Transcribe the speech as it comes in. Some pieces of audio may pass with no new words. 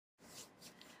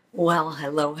Well,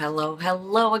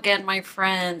 hello again, my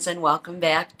friends, and welcome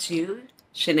back to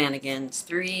Shenanigans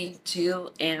 3,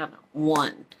 2, and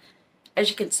 1. As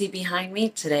you can see behind me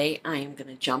today, I am going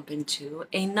to jump into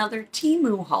another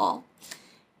TEMU haul.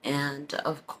 And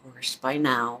of course, by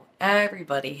now,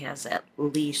 everybody has at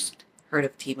least heard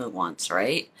of TEMU once,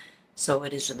 right? So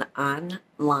it is an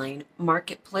online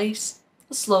marketplace.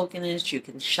 The slogan is you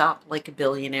can shop like a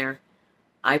billionaire.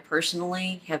 I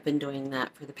personally have been doing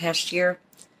that for the past year,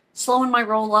 slowing my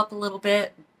roll up a little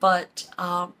bit, but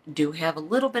do have a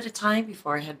little bit of time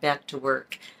before I head back to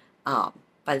work. By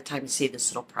the time you see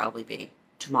this, it'll probably be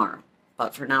tomorrow.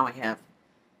 But for now, I have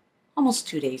almost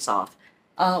 2 days off.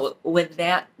 With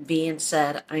that being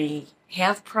said, I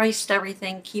have priced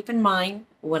everything. Keep in mind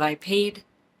what I paid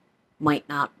might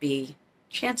not be,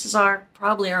 chances are,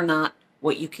 probably are not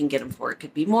what you can get them for. It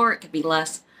could be more, it could be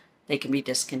less. They can be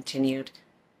discontinued.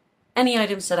 Any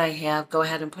items that I have, go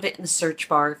ahead and put it in the search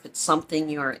bar if it's something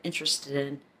you're interested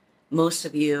in. Most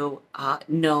of you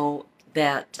know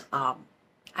that I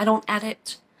don't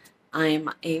edit.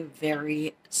 I'm a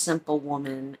very simple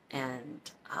woman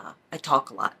and I talk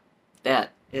a lot.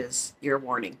 That is your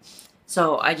warning.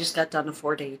 So I just got done a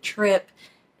 4-day trip.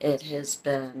 It has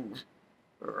been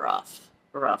rough.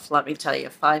 Let me tell you,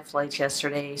 5 flights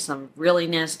yesterday, some really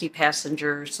nasty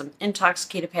passengers, some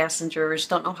intoxicated passengers,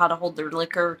 don't know how to hold their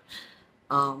liquor.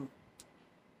 Um,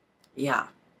 yeah,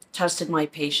 tested my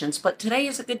patience. But today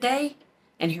is a good day,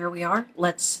 and here we are.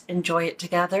 Let's enjoy it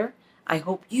together. I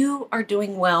hope you are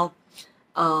doing well.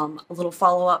 A little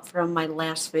follow up from my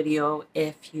last video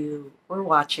if you were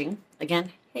watching.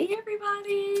 Again, hey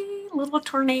everybody, little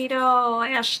tornado,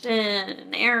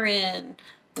 Ashton, Aaron,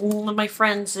 one of my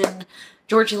friends in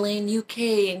Georgia Lane, UK,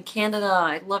 and Canada.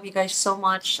 I love you guys so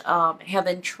much. Have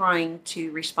been trying to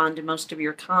respond to most of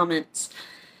your comments.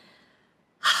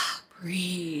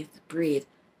 Breathe.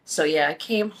 So yeah, I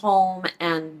came home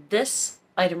and this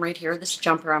item right here, this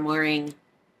jumper I'm wearing,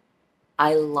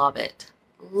 I love it.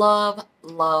 Love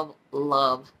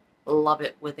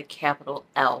it with a capital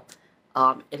L.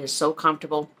 It is so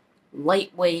comfortable,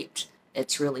 lightweight.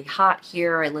 It's really hot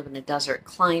here. I live in a desert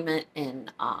climate in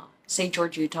St.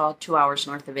 George, Utah, 2 hours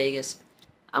north of Vegas.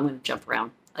 I'm going to jump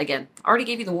around. Again, I already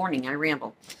gave you the warning. I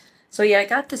ramble. So yeah, I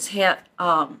got this hat.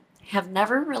 Have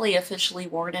never really officially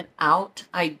worn it out.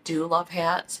 I do love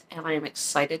hats, and I am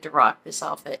excited to rock this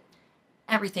outfit.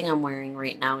 Everything I'm wearing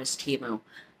right now is TEMU.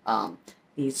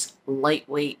 These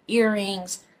lightweight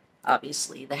earrings,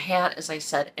 obviously the hat, as I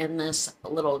said, and this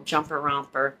little jumper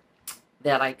romper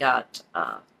that I got,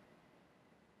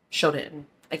 showed it in,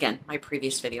 again, my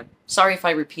previous video. Sorry if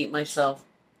I repeat myself.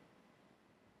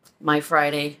 My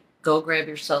Friday, go grab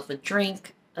yourself a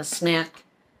drink, a snack.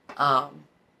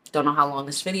 Don't know how long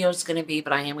this video is going to be,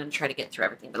 but I am going to try to get through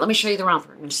everything. But let me show you the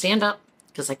romper. I'm going to stand up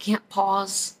because I can't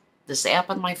pause. This app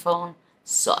on my phone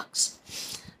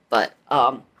sucks. But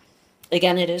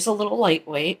again, it is a little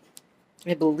lightweight.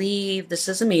 I believe this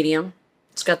is a medium.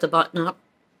 It's got the button up.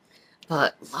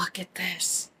 But look at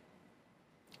this.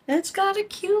 It's got a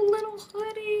cute little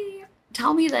hoodie.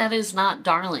 Tell me that is not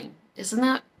darling. Isn't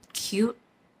that cute?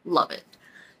 Love it.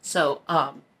 So,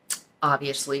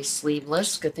 obviously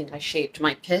sleeveless. Good thing I shaved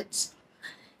my pits.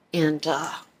 And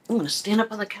I'm going to stand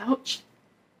up on the couch.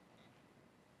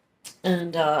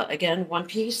 And again, one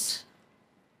piece.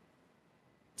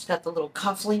 It's got the little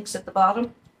cufflinks at the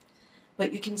bottom.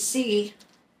 But you can see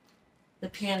the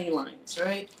panty lines,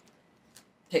 right?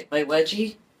 Pick my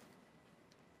wedgie.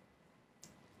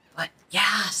 But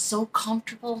yeah, so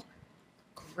comfortable.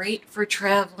 Great for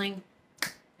traveling.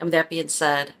 And with that being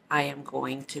said, I am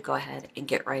going to go ahead and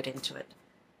get right into it.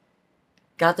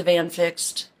 Got the van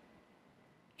fixed.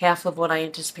 Half of what I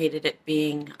anticipated it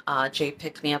being. Jay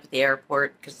picked me up at the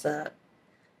airport because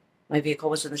my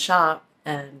vehicle was in the shop,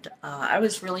 and I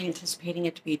was really anticipating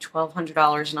it to be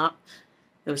 $1,200 and up.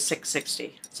 It was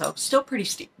 $660, so still pretty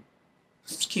steep.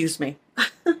 Excuse me.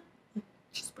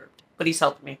 Just burped, but he's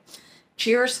helping me.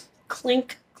 Cheers.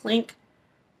 Clink, clink.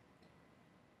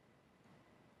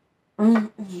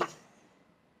 Mm-mm.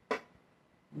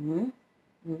 Mm-hmm.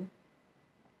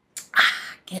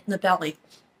 Get in the belly.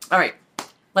 All right,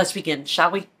 let's begin,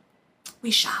 shall we? We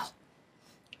shall.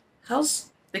 How's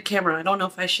the camera? I don't know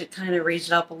if I should kind of raise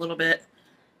it up a little bit.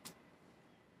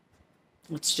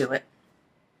 Let's do it.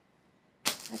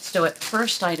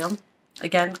 First item,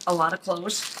 again, a lot of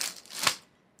clothes.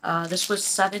 This was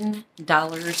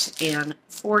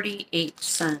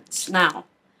 $7.48. Now,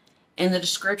 in the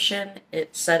description,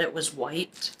 it said it was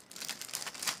white.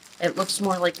 It looks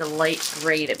more like a light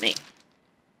gray to me.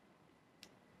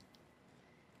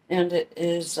 And it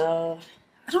is, I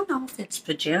don't know if it's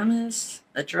pajamas,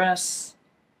 a dress.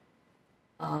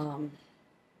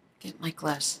 Get my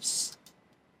glasses.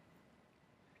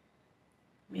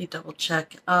 Let me double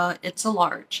check. It's a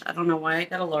large. I don't know why I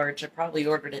got a large. I probably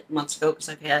ordered it months ago because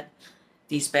I've had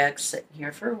these bags sitting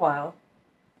here for a while.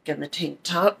 Again, the tank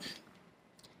top.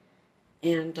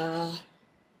 And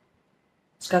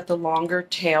it's got the longer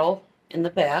tail in the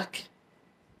back.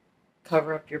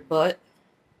 Cover up your butt,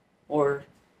 or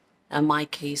in my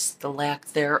case, the lack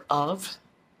thereof.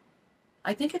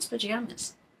 I think it's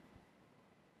pajamas.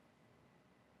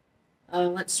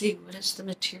 Let's see, what is the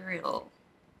material?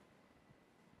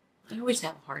 I always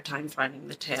have a hard time finding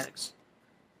the tags.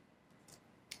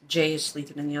 Jay is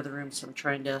sleeping in the other room, so I'm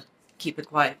trying to keep it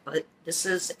quiet. But this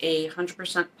is a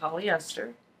 100%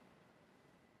 polyester.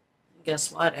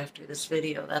 Guess what? After this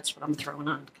video, that's what I'm throwing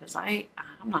on, because I'm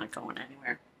not going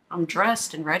anywhere. I'm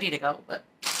dressed and ready to go, but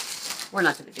we're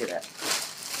not going to do that.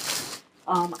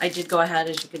 I did go ahead,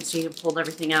 as you can see, and pulled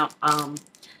everything out.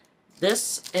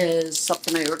 This is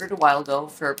something I ordered a while ago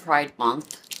for Pride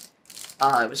Month.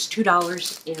 It was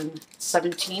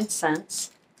 $2.17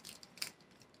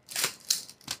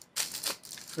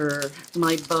 for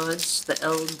my buds, the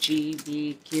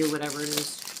LGBTQ, whatever it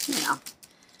is. Yeah.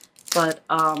 But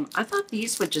I thought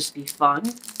these would just be fun.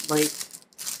 Like,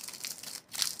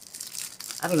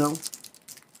 I don't know,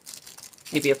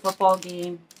 maybe a football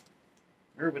game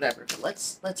or whatever. But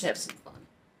let's have some fun.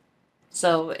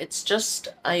 So it's just,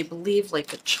 I believe,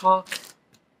 like a chalk.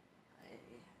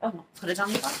 Oh, put it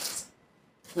on the box.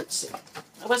 Let's see.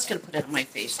 I was going to put it on my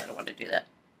face. I don't want to do that.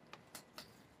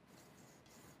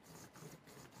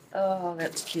 Oh,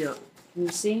 that's cute. Can you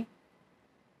see?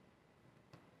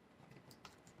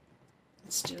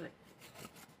 Let's do it.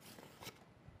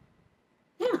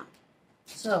 Yeah.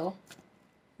 So,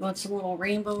 you want some little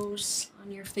rainbows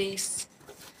on your face?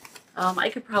 I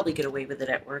could probably get away with it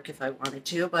at work if I wanted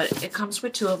to, but it comes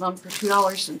with two of them for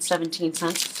 $2.17.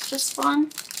 It's just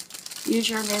fun. Use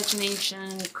your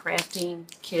imagination, crafting,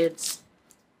 kids.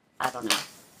 I don't know.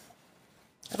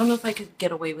 I don't know if I could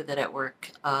get away with it at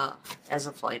work as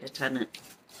a flight attendant.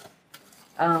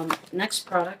 Next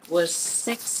product was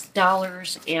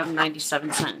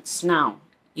 $6.97. Now,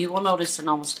 you will notice in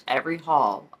almost every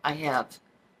haul, I have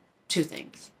two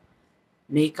things: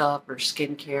 makeup or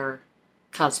skincare,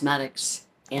 cosmetics,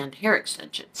 and hair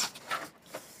extensions.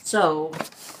 So,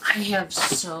 I have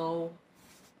so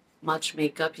much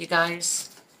makeup, you guys.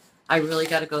 I really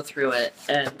got to go through it,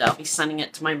 and I'll be sending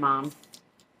it to my mom.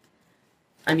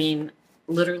 I mean,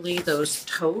 literally, those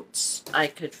totes, I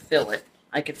could fill it.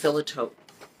 I could fill a tote.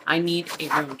 I need a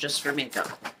room just for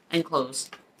makeup and clothes.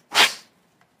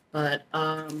 But,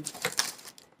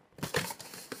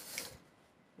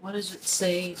 what does it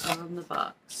say on the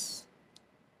box?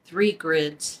 3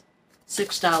 grids,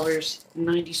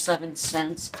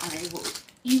 $6.97. I will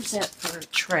use that for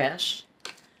trash.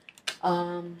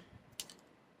 Yeah,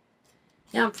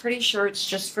 I'm pretty sure it's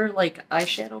just for, like,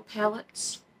 eyeshadow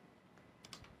palettes.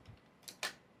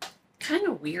 Kind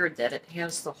of weird that it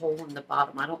has the hole in the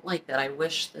bottom. I don't like that. I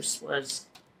wish this was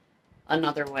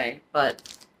another way,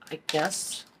 but I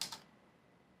guess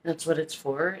that's what it's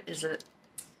for. Is it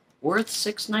worth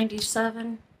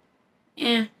 $6.97?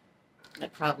 I'd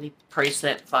probably price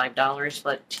that $5,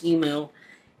 but TEMU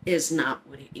is not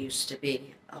what it used to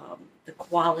be. The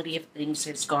quality of things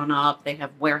has gone up. They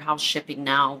have warehouse shipping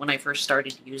now. When I first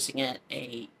started using it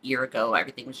a year ago,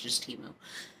 everything was just TEMU.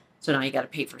 So now you got to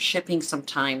pay for shipping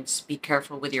sometimes. Be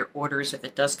careful with your orders if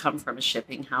it does come from a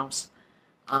shipping house.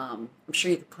 I'm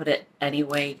sure you could put it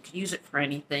anyway. You could use it for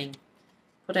anything.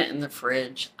 Put it in the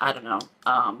fridge. I don't know.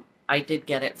 I did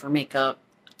get it for makeup.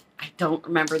 I don't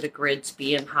remember the grids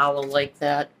being hollow like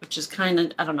that, which is kind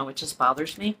of, I don't know, it just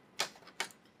bothers me.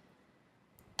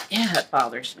 Yeah, it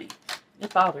bothers me.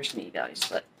 It bothers me, guys,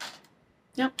 but,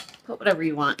 yep, put whatever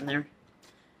you want in there.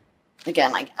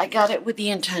 Again, I got it with the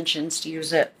intentions to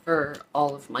use it for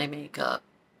all of my makeup,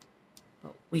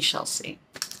 but we shall see.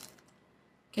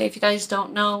 Okay, if you guys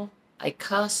don't know, I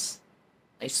cuss,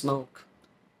 I smoke,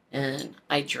 and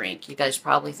I drink. You guys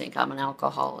probably think I'm an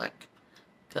alcoholic,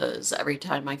 because every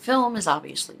time I film is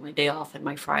obviously my day off and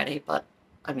my Friday, but,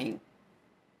 I mean,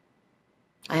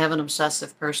 I have an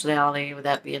obsessive personality. With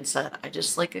that being said, I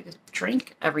just like a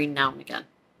drink every now and again.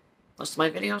 Most of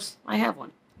my videos, I have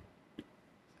one.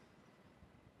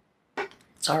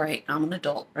 It's alright, I'm an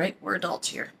adult, right? We're adults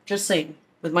here. Just saying,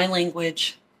 with my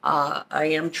language, I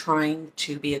am trying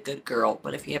to be a good girl,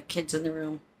 but if you have kids in the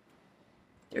room,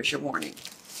 there's your warning.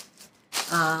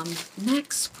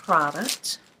 Next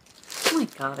product. Oh my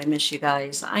god, I miss you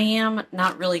guys. I am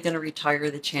not really going to retire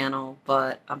the channel,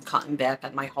 but I'm cutting back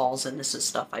on my hauls, and this is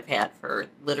stuff I've had for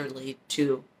literally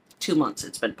two months.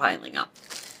 It's been piling up.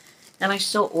 And I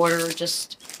still order,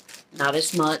 just not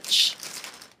as much.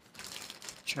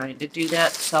 Trying to do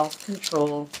that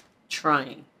self-control,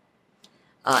 trying.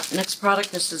 Next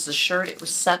product, this is a shirt. It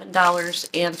was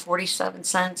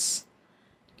 $7.47.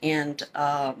 And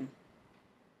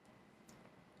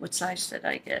what size did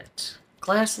I get?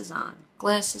 Glasses on,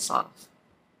 glasses off.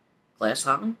 Glass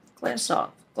on, glass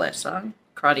off, glass on.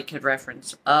 Karate Kid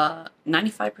reference.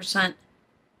 95%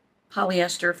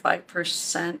 polyester,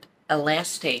 5%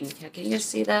 elastane. Can you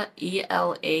see that?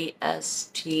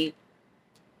 Elastene.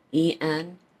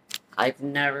 I've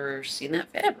never seen that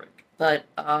fabric. But,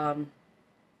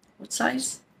 what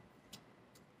size?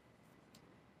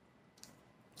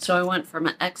 So I went from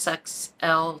an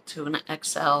XXL to an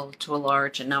XL to a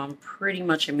large, and now I'm pretty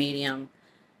much a medium.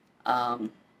 My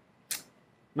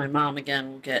mom,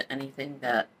 again, will get anything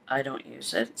that I don't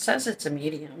use. It says it's a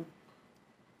medium.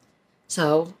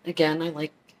 So, again, I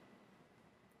like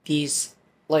these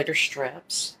lighter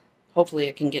straps. Hopefully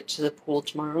I can get to the pool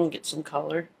tomorrow and get some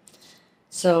color.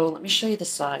 So, let me show you the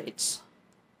sides.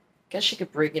 Guess you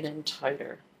could bring it in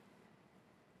tighter.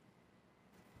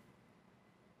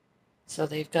 So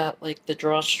they've got like the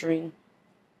drawstring,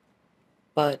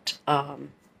 but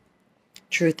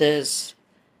truth is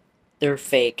they're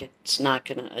fake. It's not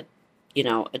gonna,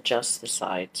 adjust the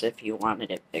sides if you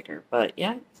wanted it bigger. But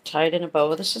yeah, tied in a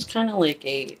bow. This is kind of like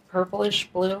a purplish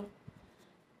blue.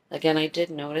 Again, I did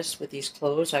notice with these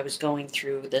clothes, I was going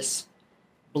through this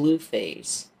blue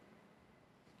phase.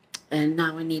 And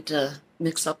now I need to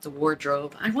mix up the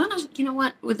wardrobe. I want to, you know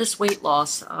what, with this weight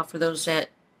loss, for those that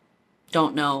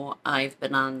don't know, I've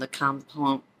been on the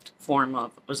compound form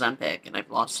of Ozempic, and I've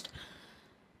lost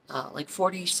like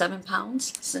 47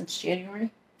 pounds since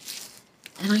January.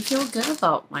 And I feel good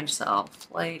about myself.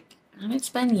 And it's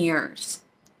been years.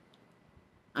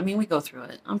 I mean, we go through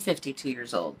it. I'm 52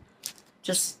 years old.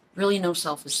 Just really no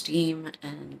self-esteem,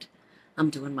 and I'm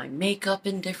doing my makeup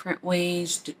in different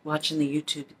ways, watching the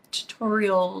YouTube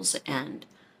tutorials, and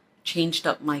changed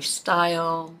up my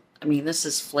style. I mean, this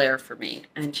is flair for me.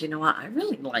 And you know what? I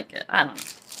really like it. I don't know.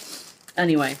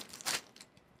 Anyway.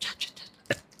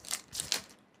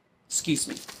 Excuse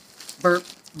me. Burp,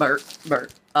 burp,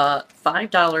 burp.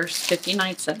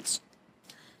 $5.59.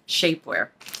 Shapewear.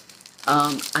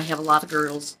 I have a lot of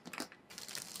girdles.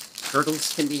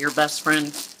 Girdles can be your best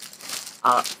friend.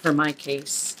 For my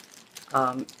case,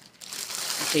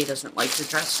 Jay doesn't like to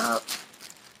dress up.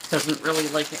 Doesn't really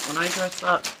like it when I dress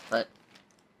up, but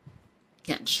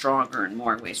getting stronger in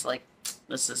more ways. Like,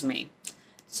 this is me.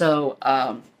 So,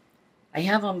 I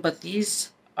have them, but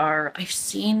these are, I've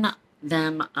seen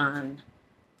them on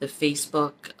the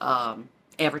Facebook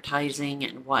advertising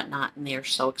and whatnot, and they're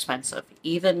so expensive.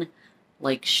 Even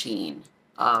like Shein.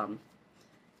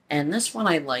 And this one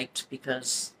I liked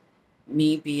because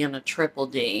me being a triple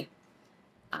D,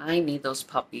 I need those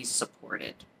puppies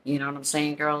supported. You know what I'm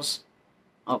saying, girls?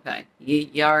 Okay,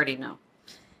 you already know.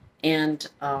 And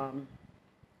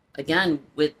again,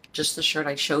 with just the shirt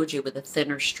I showed you with the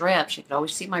thinner straps, you could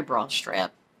always see my bra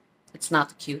strap. It's not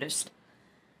the cutest.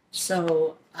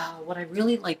 So what I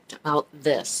really liked about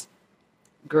this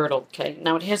girdle, okay,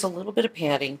 now it has a little bit of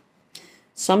padding.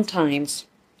 Sometimes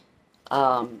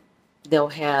they'll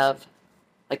have,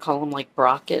 I call them like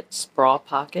brockets, bra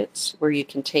pockets, where you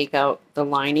can take out the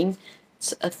lining.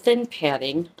 It's a thin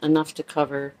padding, enough to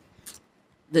cover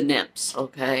the nips,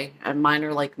 okay? And mine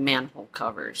are like manhole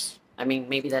covers. I mean,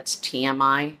 maybe that's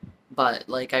TMI, but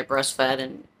like I breastfed,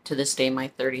 and to this day my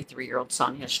 33-year-old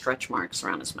son has stretch marks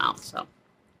around his mouth, so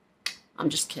I'm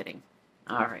just kidding.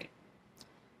 All right.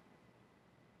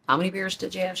 How many beers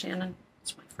did you have, Shannon?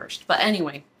 It's my first. But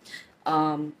anyway,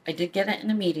 I did get it in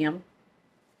a medium.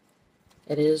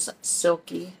 It is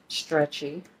silky,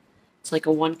 stretchy. It's like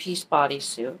a one-piece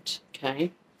bodysuit,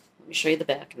 okay? Let me show you the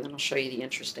back, and then I'll show you the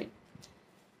interesting.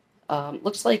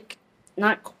 Looks like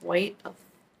not quite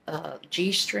a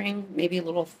G-string, maybe a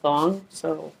little thong.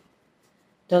 So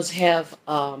does have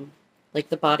like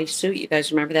the bodysuit. You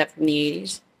guys remember that from the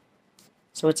 80s?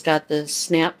 So it's got the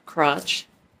snap crotch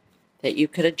that you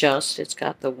could adjust. It's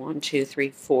got the 1, 2, 3,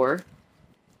 4.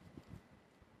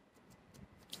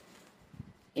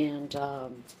 And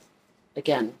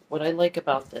again, what I like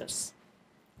about this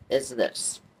is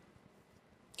this.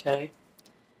 Okay?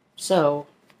 So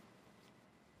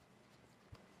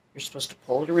you're supposed to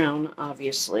pull it around,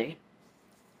 obviously.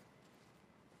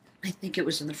 I think it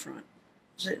was in the front.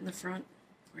 Is it in the front?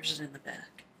 Or is it in the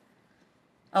back?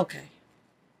 Okay.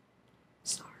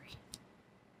 Sorry.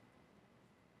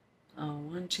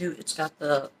 1, 2. It's got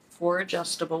the 4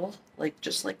 adjustable,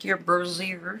 just like your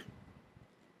brassiere.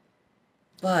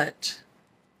 But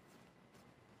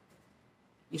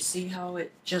You see how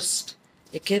it gives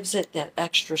it that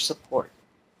extra support.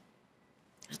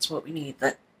 That's what we need.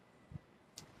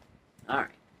 Alright,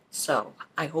 so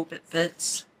I hope it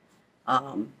fits.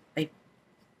 I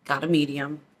got a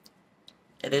medium.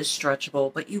 It is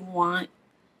stretchable, but you want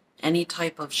any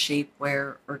type of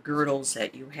shapewear or girdles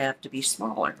that you have to be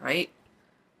smaller, right?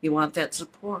 You want that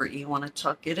support. You want to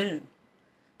tuck it in.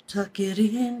 Tuck it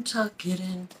in, tuck it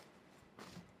in.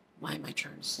 Why am I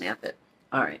trying to snap it?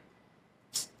 Alright.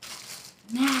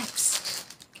 Next.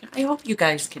 I hope you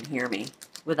guys can hear me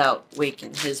without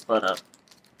waking his butt up.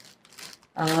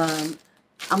 I'm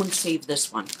going to save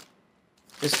this one.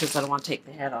 Just because I don't want to take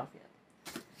the hat off yet.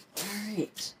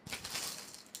 Alright.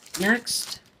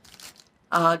 Next.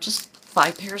 Just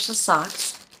 5 pairs of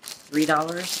socks.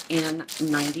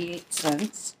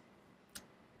 $3.98.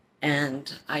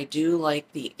 And I do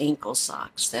like the ankle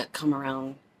socks that come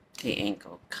around the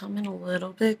ankle. Come in a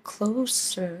little bit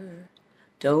closer.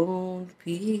 Don't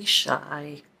be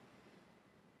shy.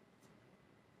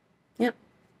 Yep.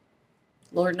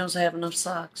 Lord knows I have enough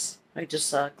socks. I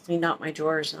just cleaned out my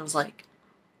drawers and I was like,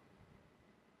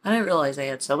 I didn't realize I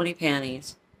had so many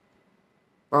panties,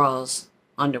 bras,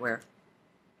 underwear.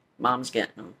 Mom's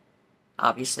getting them.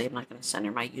 Obviously, I'm not going to send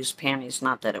her my used panties.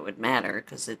 Not that it would matter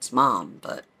because it's mom,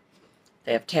 but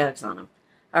they have tags on them.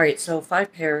 All right, so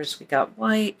 5 pairs. We got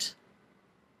white,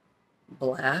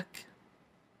 black,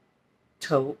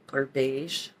 taupe or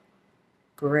beige,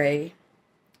 gray,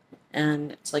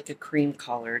 and it's like a cream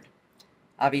colored.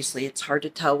 Obviously, it's hard to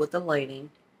tell with the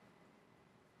lighting,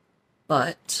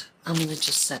 but I'm going to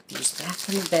just set these back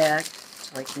in the bag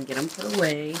so I can get them put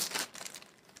away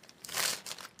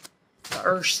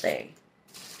or stay.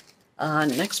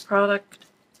 Next product,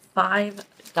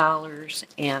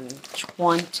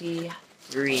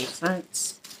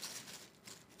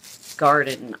 $5.23.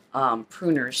 Garden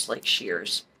pruners, like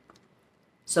shears.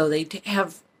 So they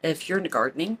have, if you're into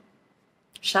gardening,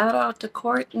 shout out to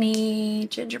Courtney,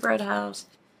 Gingerbread House.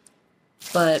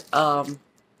 But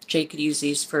Jay could use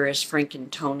these for his Franken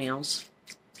toenails.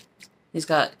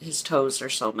 His toes are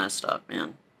so messed up,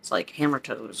 man. It's like hammer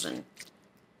toes and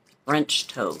wrench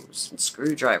toes and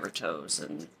screwdriver toes,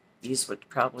 and these would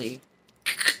probably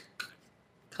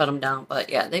cut them down. But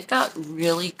yeah, they've got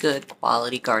really good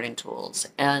quality garden tools,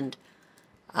 and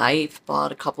I've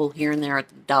bought a couple here and there at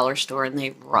the dollar store, and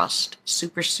they rust.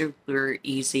 Super, super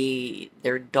easy.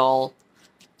 They're dull.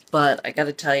 But I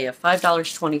gotta tell you,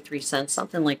 $5.23,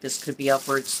 something like this could be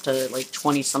upwards to like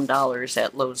 20-some dollars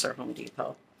at Lowe's or Home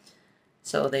Depot.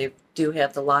 So they do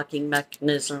have the locking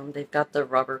mechanism. They've got the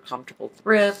rubber comfortable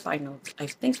grip. I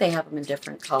think they have them in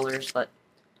different colors, but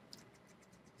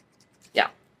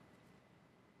yeah.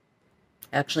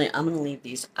 Actually, I'm going to leave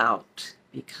these out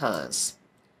because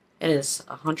it is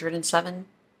 107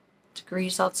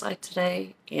 degrees outside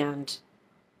today, and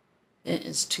it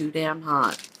is too damn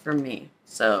hot for me.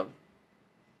 So,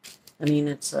 I mean,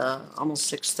 it's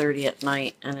almost 6:30 at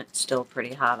night, and it's still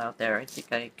pretty hot out there. I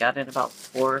think I got in about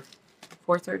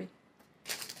 4:30.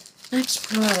 Next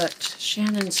product,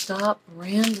 Shannon, stop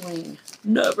rambling.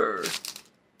 Never.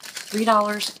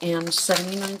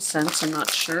 $3.79. I'm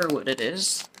not sure what it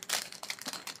is.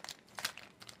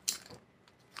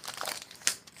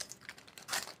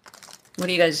 What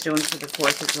are you guys doing for the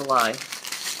 4th of July?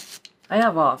 I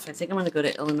have off. I think I'm going to go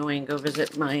to Illinois and go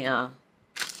visit my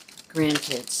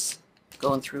grandkids.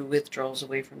 Going through withdrawals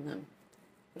away from them.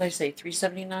 What did I say,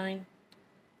 $3.79?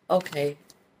 Okay.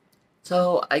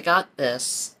 So I got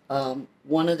this.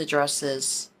 One of the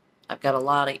dresses, I've got a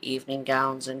lot of evening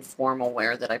gowns and formal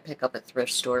wear that I pick up at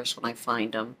thrift stores when I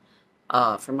find them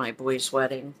for my boy's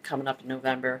wedding coming up in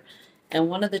November. And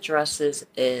one of the dresses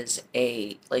is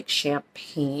a like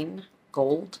champagne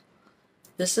gold.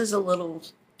 This is a little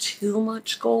too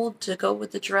much gold to go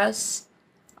with the dress.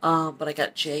 But I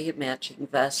got Jay a matching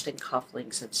vest and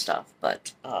cufflinks and stuff.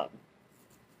 But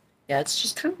yeah, it's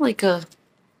just kind of like a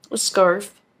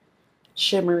scarf.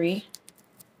 Shimmery.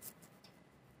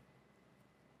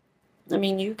 I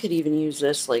mean, you could even use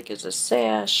this like as a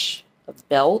sash, a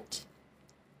belt,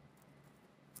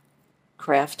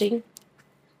 crafting,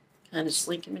 kind of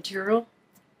slinky material.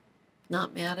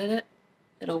 Not mad at it.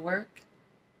 It'll work.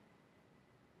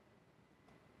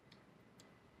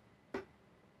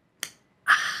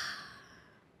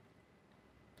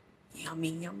 Yummy,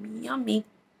 yummy, yummy.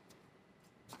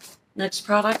 Next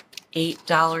product,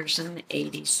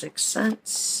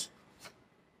 $8.86.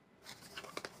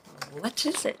 What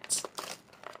is it?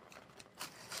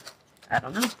 I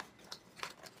don't know.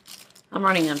 I'm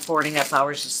running on 4.5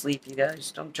 hours of sleep, you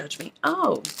guys. Don't judge me.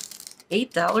 Oh,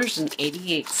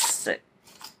 $8.86.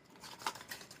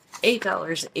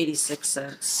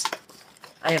 $8.86.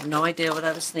 I have no idea what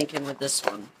I was thinking with this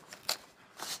one.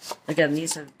 Again,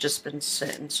 these have just been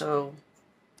sitting. So,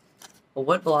 a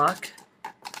wood block.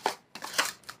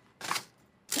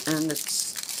 And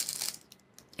it's,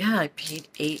 yeah, I paid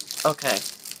 $8. Okay.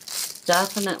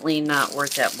 Definitely not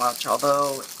worth that much,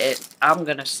 although I'm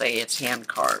going to say it's hand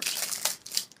carved.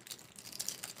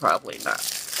 Probably not.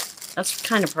 That's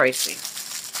kind of pricey.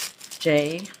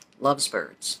 Jay loves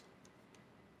birds.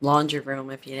 Laundry room,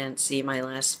 if you didn't see my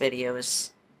last video,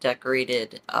 is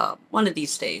decorated. One of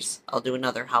these days, I'll do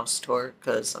another house tour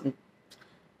because I'm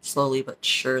slowly but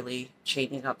surely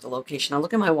changing up the location. Now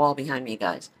look at my wall behind me,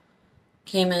 guys.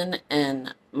 Came in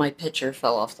and my picture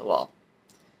fell off the wall.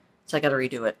 So I got to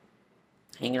redo it.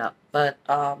 Hang it up. But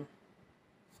I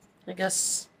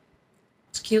guess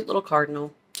it's a cute little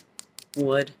cardinal.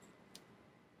 Wood.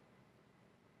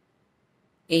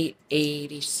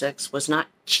 $8.86 was not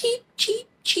cheap.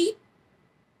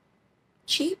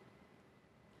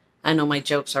 I know my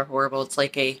jokes are horrible. It's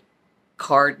like a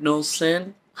cardinal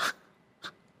sin.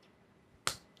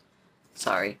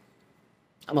 Sorry.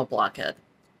 I'm a blockhead.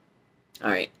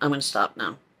 Alright, I'm going to stop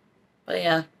now. But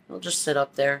yeah, it'll just sit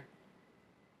up there.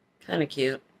 Kind of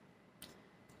cute.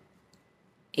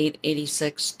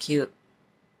 $8.86, cute.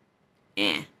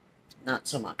 Not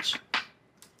so much.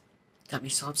 Got me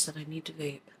so upset I need to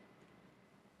vape.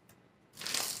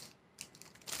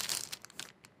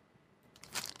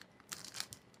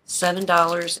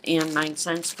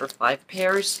 $7.09 for 5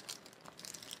 pairs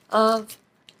of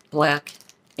black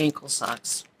ankle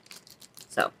socks.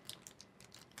 So,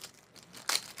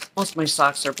 most of my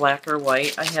socks are black or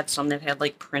white. I had some that had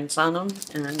like prints on them,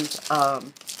 and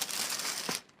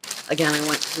again, I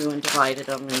went through and divided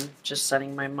them and just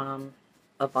sending my mom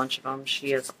a bunch of them.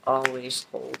 She is always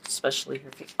cold, especially her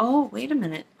feet. Oh, wait a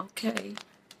minute. Okay.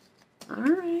 All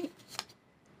right.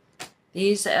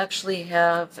 These actually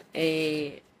have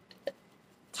a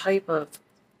type of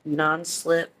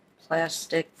non-slip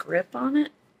plastic grip on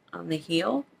it, on the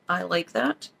heel. I like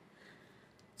that.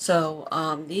 So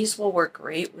these will work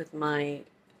great with my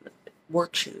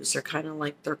work shoes. They're kind of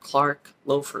like, they're Clark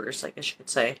loafers, I guess you could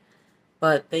say.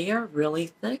 But they are really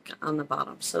thick on the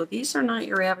bottom. So these are not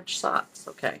your average socks,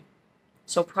 okay?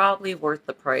 So probably worth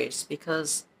the price,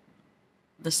 because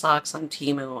the socks on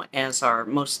TEMU, as are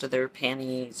most of their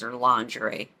panties or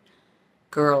lingerie.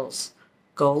 Girls,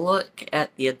 go look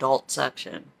at the adult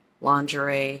section.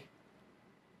 Lingerie,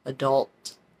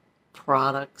 adult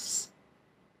products.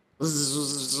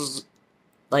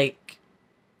 Like,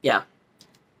 yeah.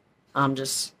 I'm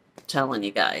just telling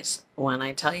you guys. When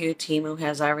I tell you TEMU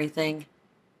has everything,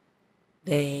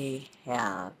 they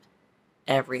have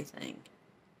everything.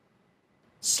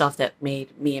 Stuff that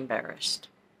made me embarrassed.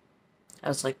 I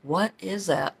was like, what is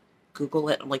that? Google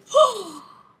it. I'm like, oh,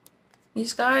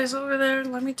 these guys over there,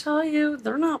 let me tell you,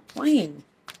 they're not playing.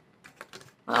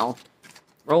 Well,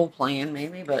 role playing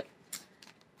maybe, but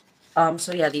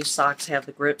so yeah, these socks have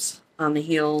the grips on the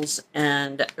heels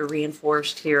and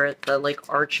reinforced here at the like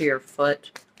archier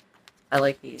foot. I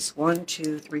like these. 1,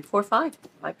 2, 3, 4, 5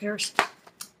 pairs.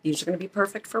 These are going to be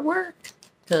perfect for work,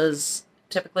 because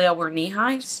typically I'll wear knee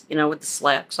highs, you know, with the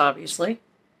slacks, obviously.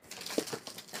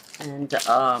 And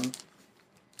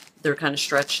they're kind of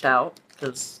stretched out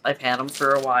because I've had them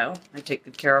for a while. I take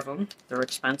good care of them. They're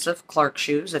expensive. Clark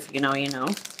shoes, if you know, you know.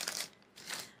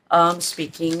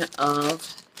 Speaking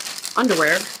of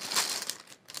underwear,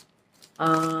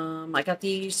 I got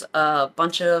these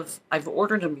bunch of, I've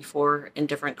ordered them before in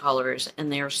different colors,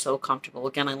 and they are so comfortable.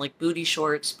 Again, I like booty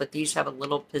shorts, but these have a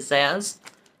little pizzazz.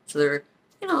 So they're,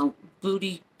 you know,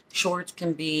 booty shorts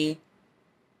can be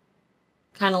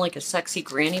kind of like a sexy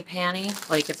granny panty.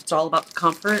 Like if it's all about the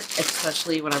comfort,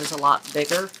 especially when I was a lot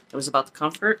bigger, it was about the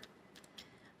comfort.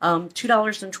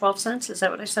 $2.12, is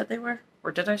that what I said they were?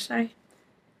 Or did I say?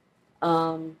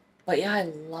 But yeah, I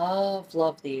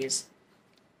love these.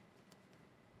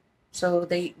 So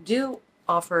they do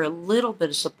offer a little bit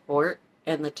of support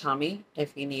in the tummy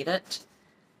if you need it.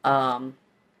 And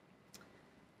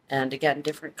again,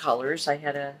 different colors.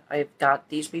 I've got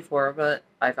these before, but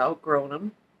I've outgrown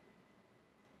them.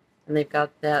 And they've got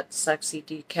that sexy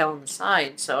decal on the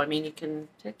side, so I mean, you can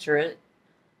picture it.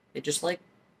 They're just like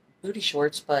booty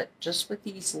shorts, but just with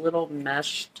these little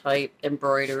mesh type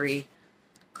embroidery,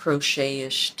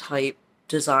 crochet-ish type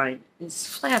design. It's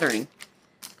flattering.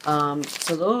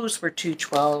 So those were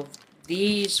 $2.12.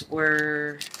 These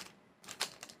were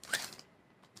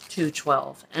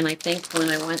 $2.12. And I think when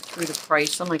I went through to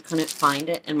price them, I couldn't find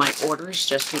it in my orders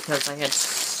just because I had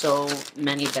so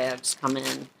many bags come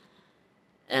in.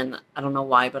 And I don't know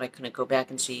why, but I couldn't go back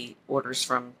and see orders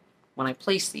from when I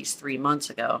placed these 3 months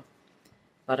ago.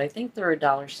 but I think they're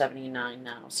 $1.79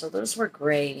 now. So those were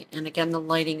gray, and again, the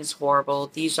lighting is horrible.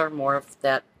 These are more of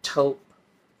that taupe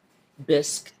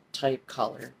bisque type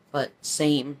color, but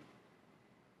same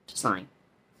design.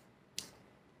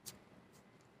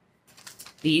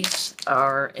 These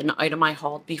are an item I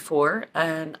hauled before,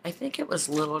 and I think it was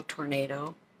Little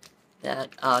Tornado that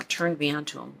turned me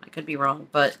onto them. I could be wrong,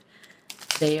 but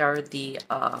they are the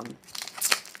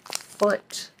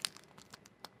foot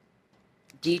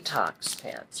detox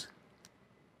pads.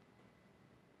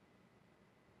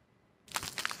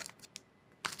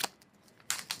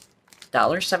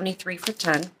 $1.73 for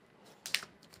 10.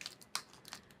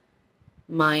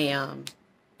 My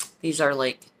these are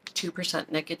like 2%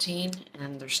 nicotine,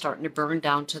 and they're starting to burn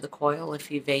down to the coil.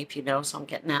 If you vape, you know, so I'm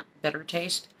getting that bitter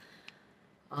taste.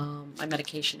 My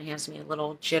medication has me a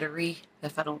little jittery.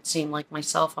 If I don't seem like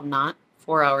myself, I'm not.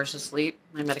 4 hours of sleep.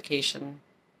 My medication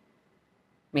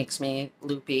makes me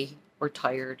loopy or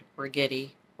tired or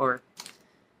giddy or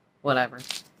whatever.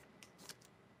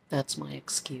 That's my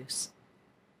excuse.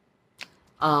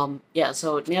 Yeah,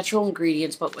 so natural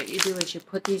ingredients, but what you do is you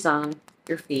put these on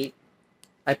your feet.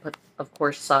 I put, of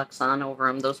course, socks on over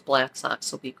them. Those black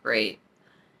socks will be great.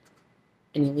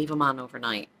 And you leave them on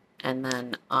overnight. And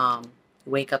then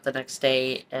wake up the next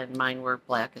day, and mine were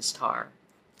black as tar.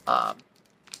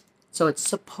 So it's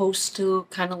supposed to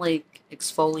kind of like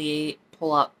exfoliate,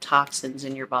 pull out toxins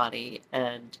in your body.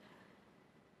 And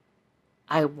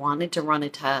I wanted to run a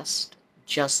test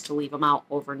just to leave them out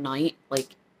overnight,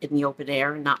 like in the open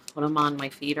air, not put them on my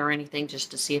feet or anything,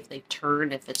 just to see if they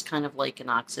turn, if it's kind of like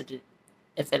an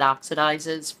if it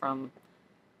oxidizes from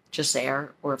just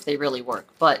air, or if they really work.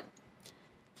 But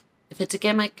if it's a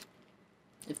gimmick,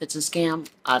 if it's a scam,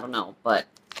 I don't know. But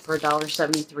for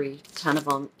 $1.73, 10 of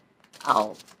them,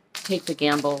 I'll take the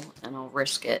gamble and I'll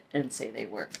risk it and say they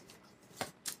work.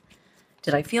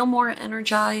 Did I feel more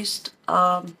energized?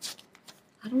 I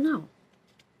don't know.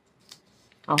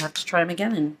 I'll have to try them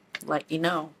again and let you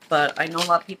know. But I know a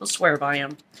lot of people swear by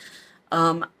them.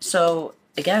 So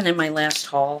again, in my last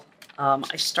haul,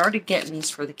 I started getting these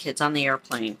for the kids on the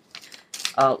airplane.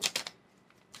 I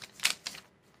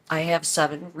have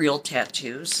 7 real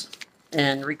tattoos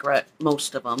and regret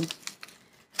most of them.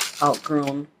 Outgrew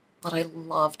them, but I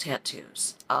love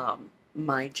tattoos.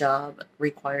 My job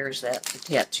requires that the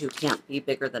tattoo can't be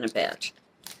bigger than a badge,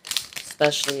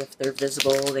 especially if they're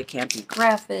visible. They can't be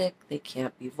graphic, they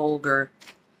can't be vulgar.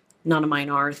 None of mine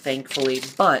are, thankfully,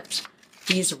 but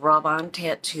these rub-on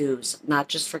tattoos, not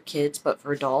just for kids, but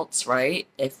for adults, right?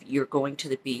 If you're going to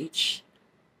the beach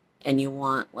and you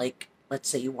want, like, let's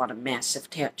say you want a massive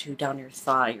tattoo down your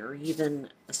thigh or even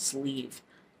a sleeve,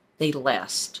 they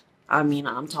last. I mean,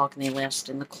 I'm talking they last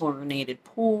in the chlorinated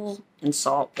pool, in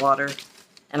salt water,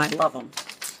 and I love them.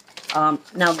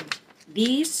 Now,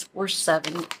 these were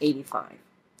 $7.85.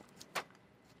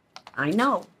 I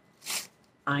know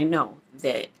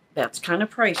that that's kind of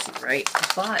pricey, right?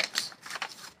 But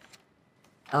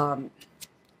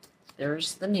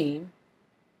there's the name,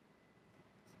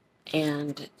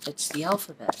 and it's the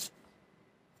alphabet.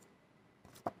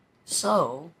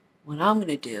 So what I'm going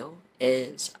to do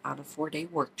is, on a 4-day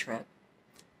work trip,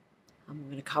 I'm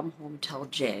going to come home and tell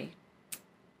Jay,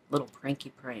 little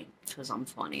pranky prank, because I'm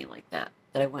funny like that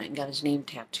I went and got his name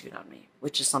tattooed on me,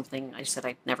 which is something I said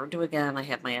I'd never do again. I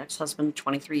had my ex-husband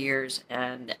 23 years,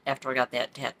 and after I got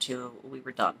that tattoo, we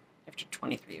were done after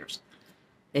 23 years.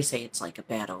 They say it's like a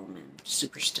bad omen,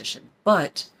 superstition,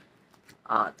 but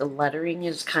the lettering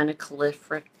is kind of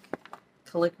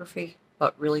calligraphy,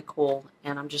 but really cool,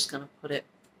 and I'm just going to put it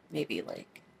maybe like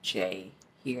J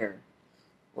here,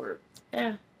 or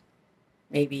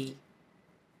maybe,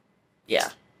 yeah,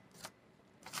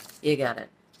 you got it.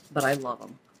 But I love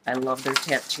them. I love their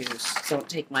tattoos. Don't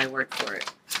take my word for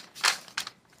it.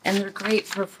 And they're great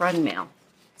for friend mail.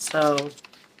 So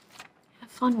have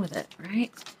fun with it,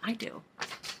 right? I do.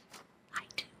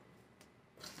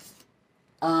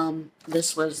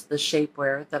 This was the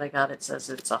shapewear that I got. It says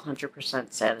it's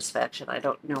 100% satisfaction. I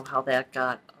don't know how that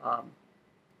got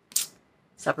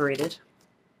separated.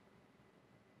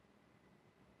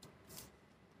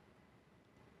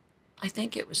 I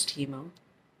think it was TEMU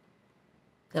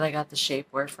that I got the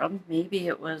shapewear from. Maybe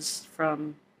it was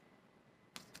from...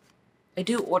 I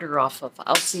do order off of...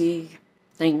 I'll see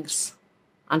things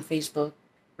on Facebook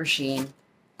or Shein.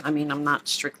 I mean, I'm not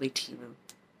strictly TEMU.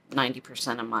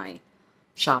 90% of my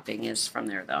shopping is from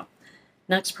there, though.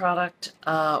 Next product,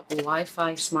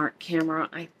 Wi-Fi smart camera.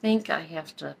 I think I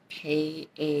have to pay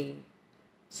a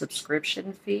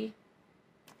subscription fee,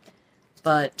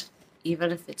 but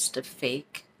even if it's to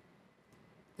fake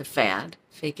the fad,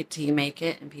 fake it till you make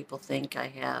it, and people think I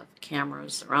have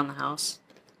cameras around the house,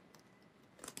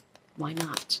 Why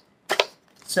not?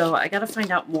 So I got to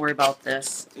find out more about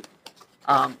this.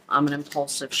 I'm an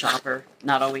impulsive shopper.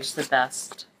 Not always the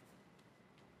best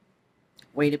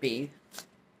way to be.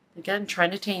 Again, trying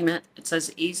to tame it. It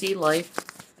says Easy Life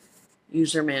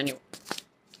User Manual.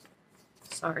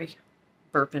 Sorry,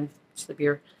 burping. It's the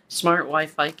beer. Smart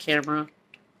Wi-Fi camera.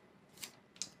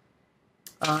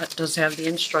 It does have the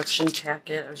instruction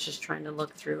packet. I was just trying to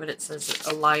look through it. It says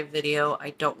a live video.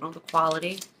 I don't know the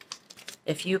quality.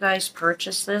 If you guys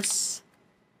purchase this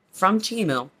from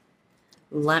TEMU,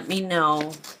 let me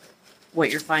know what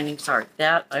your findings are.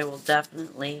 That I will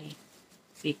definitely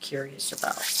be curious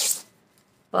about.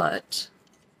 But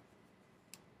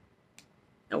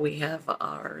we have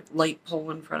our light pole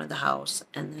in front of the house,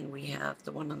 and then we have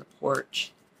the one on the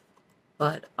porch.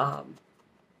 But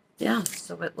yeah,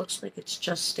 so it looks like it's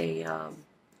just a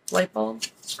light bulb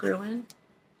screw in.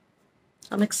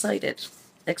 I'm excited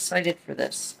for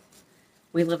this.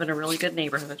 We live in a really good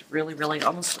neighborhood, really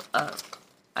almost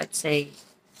I'd say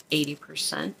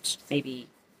 80%, maybe,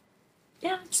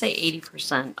 yeah, I'd say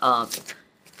 80% of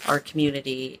our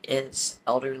community is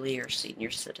elderly or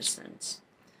senior citizens.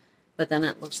 But then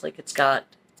it looks like it's got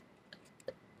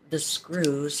the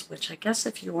screws, which I guess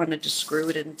if you wanted to screw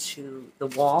it into the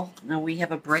wall. Now we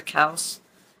have a brick house.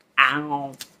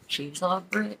 Ow. She's a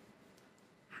brick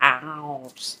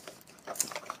house.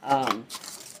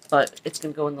 But it's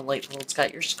going to go in the light bulb. It's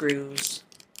got your screws,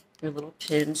 your little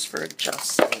pins for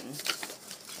adjusting.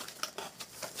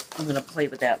 I'm going to play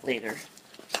with that later.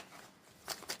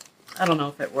 I don't know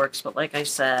if it works, but like I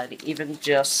said, even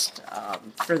just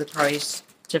for the price,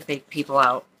 to fake people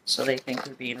out so they think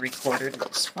they're being recorded,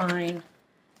 it's fine.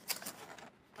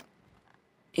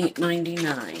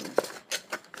 $8.99.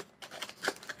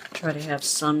 Try to have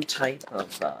some type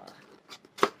of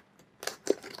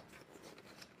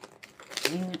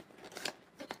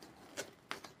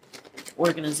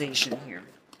organization here.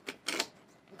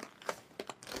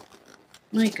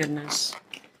 My goodness.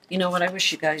 You know what? I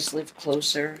wish you guys lived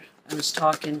closer. I was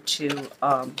talking to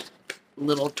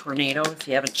Little Tornado, if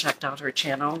you haven't checked out her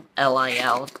channel,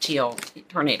 Lilto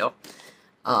Tornado.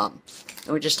 And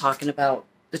we're just talking about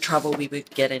the trouble we would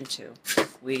get into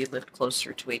if we lived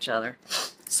closer to each other.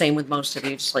 Same with most of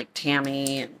you, just like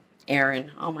Tammy and Aaron.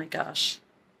 Oh my gosh.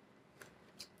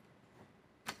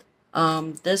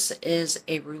 This is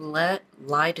a roulette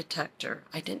lie detector.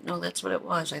 I didn't know that's what it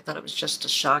was. I thought it was just a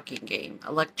shocking game.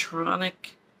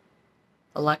 Electric,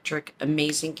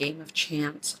 amazing game of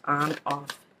chance, on,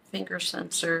 off, finger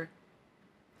sensor.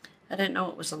 I didn't know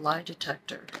it was a lie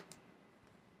detector.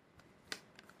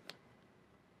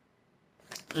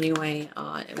 Anyway,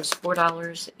 it was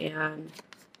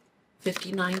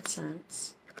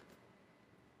 $4.59.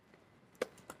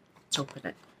 Let's open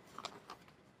it.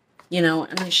 You know,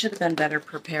 and I should have been better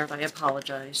prepared. I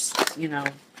apologize. You know,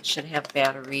 I should have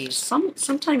batteries.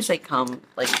 Sometimes they come,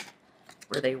 like,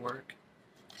 where they work.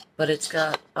 But it's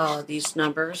got these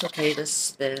numbers. Okay, this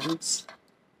spins.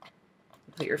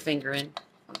 Put your finger in.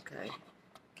 Okay.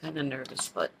 Kind of nervous,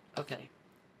 but okay.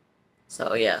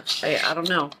 So, yeah, I don't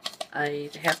know.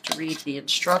 I'd have to read the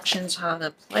instructions how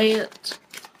to play it.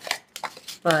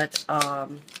 But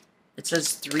it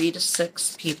says 3 to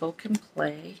 6 people can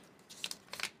play.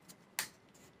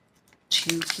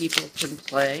 2 people can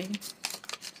play.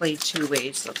 Play 2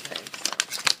 ways, okay.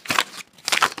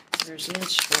 There's the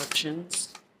instructions.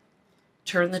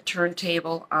 Turn the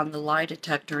turntable on the lie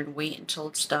detector and wait until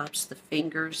it stops. The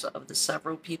fingers of the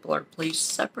several people are placed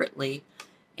separately,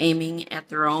 aiming at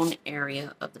their own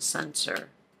area of the sensor.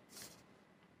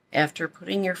 After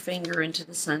putting your finger into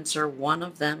the sensor, one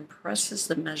of them presses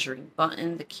the measuring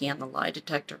button. The key on the lie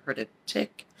detector heard a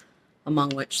tick,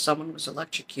 among which someone was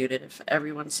electrocuted. If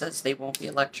everyone says they won't be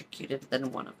electrocuted,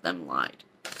 then one of them lied.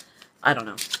 I don't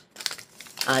know.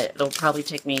 It'll probably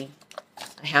take me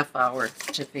a half hour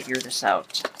to figure this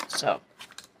out. So,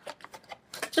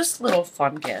 just little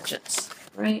fun gadgets,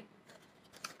 right?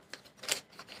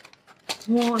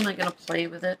 Well, am I going to play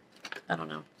with it? I don't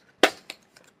know.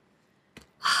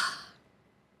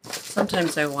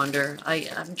 Sometimes I wonder.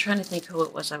 I'm trying to think who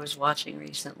it was I was watching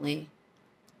recently.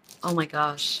 Oh my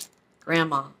gosh.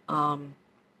 Grandma.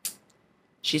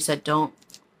 She said don't,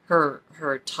 her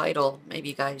title, maybe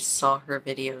you guys saw her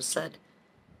video, said,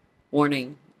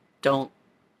 warning, don't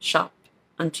shop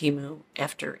on TEMU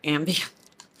after Ambien.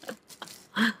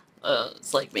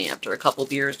 It's like me after a couple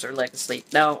beers or lack of sleep.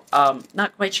 Now,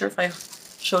 not quite sure if I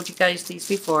showed you guys these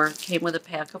before. It came with a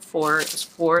pack of 4. It was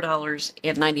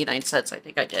 $4.99. I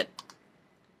think I did.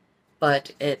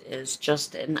 But it is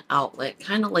just an outlet,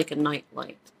 kind of like a night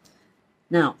light.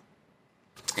 Now,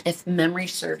 if memory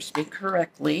serves me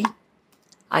correctly,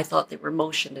 I thought they were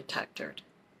motion detected.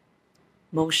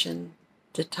 Motion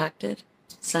detected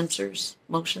sensors,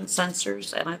 motion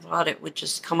sensors, and I thought it would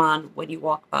just come on when you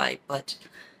walk by, but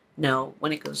no,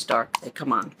 when it goes dark, they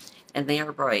come on, and they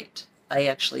are bright. I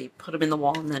actually put them in the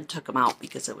wall and then took them out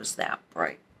because it was that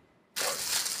bright.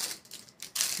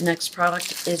 Next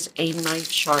product is a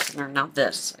knife sharpener. Now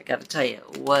this, I gotta tell you,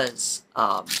 was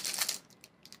a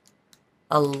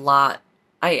lot.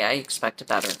 I expected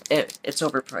better. It's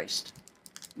overpriced.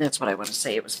 That's what I want to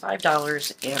say. It was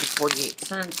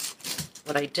 $5.48.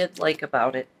 What I did like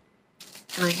about it,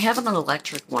 and I have an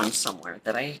electric one somewhere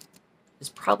that is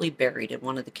probably buried in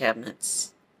one of the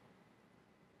cabinets.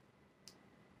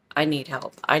 I need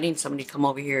help. I need somebody to come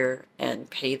over here and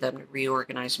pay them to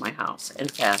reorganize my house. In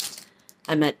fact,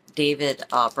 I met David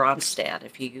Bronstad.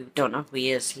 If you don't know who he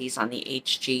is, he's on the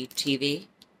HGTV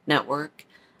network.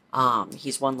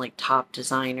 He's won like top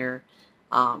designer.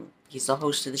 He's the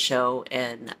host of the show,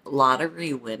 and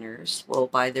lottery winners will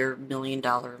buy their $1 million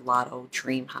lotto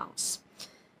dream house.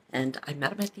 And I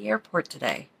met him at the airport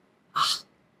today. Ah,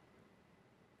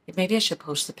 maybe I should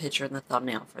post the picture in the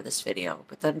thumbnail for this video,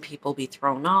 but then people be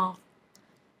thrown off.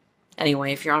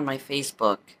 Anyway, if you're on my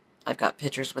Facebook, I've got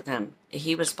pictures with him.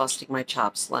 He was busting my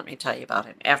chops. Let me tell you about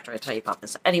him after I tell you about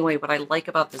this. Anyway, what I like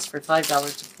about this for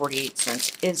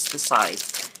 $5.48 is the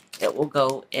size. It will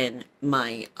go in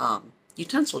my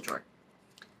utensil drawer.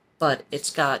 But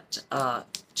it's got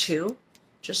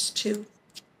just two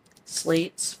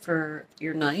slates for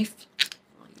your knife.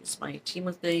 I'll use my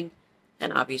TEMU thing.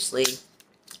 And obviously,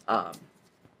 I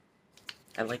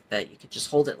like that you could just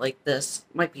hold it like this.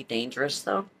 Might be dangerous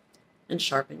though. And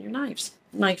sharpen your knives.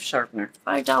 Knife sharpener,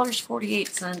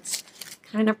 $5.48.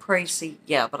 Kind of pricey,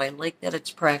 yeah, but I like that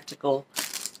it's practical,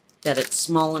 that it's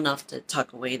small enough to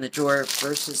tuck away in the drawer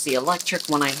versus the electric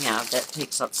one I have that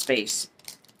takes up space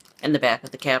in the back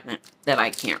of the cabinet that I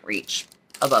can't reach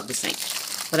above the sink.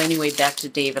 But anyway, back to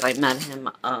David. I met him.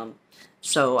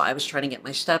 So I was trying to get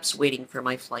my steps, waiting for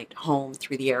my flight home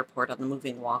through the airport on the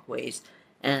moving walkways.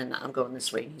 And I'm going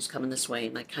this way, and he's coming this way,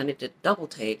 and I kind of did a double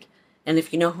take. And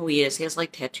if you know who he is, he has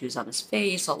like tattoos on his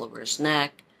face, all over his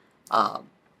neck.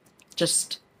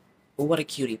 Just what a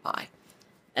cutie pie.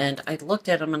 And I looked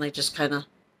at him, and I just kind of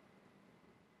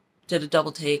did a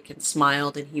double take and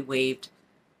smiled, and he waved.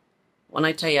 When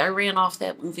I tell you, I ran off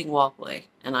that moving walkway,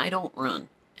 and I don't run.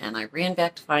 And I ran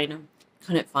back to find him,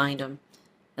 couldn't find him.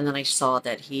 And then I saw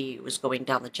that he was going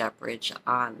down the jet bridge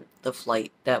on the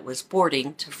flight that was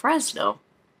boarding to Fresno.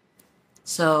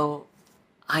 So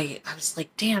I was like,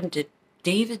 damn, did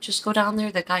David just go down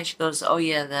there? That guy? She goes, oh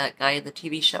yeah, that guy in the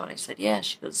TV show. And I said, yeah.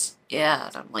 She goes, yeah.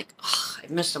 And I'm like, oh, I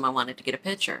missed him. I wanted to get a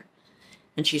picture.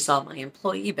 And she saw my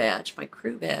employee badge, my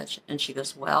crew badge. And she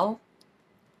goes, well,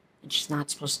 and she's not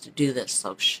supposed to do this.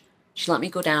 So she let me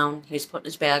go down. He's putting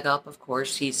his bag up, of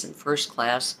course. He's in first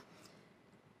class.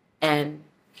 And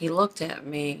he looked at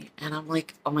me, and I'm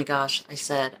like, oh my gosh. I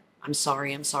said, I'm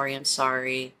sorry, I'm sorry, I'm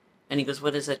sorry. And he goes,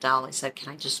 what is it, doll? I said,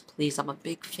 can I just please, I'm a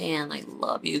big fan. I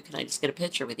love you. Can I just get a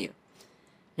picture with you?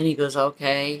 And he goes,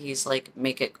 okay. He's like,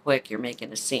 make it quick. You're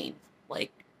making a scene.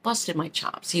 Like, busted my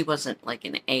chops. He wasn't like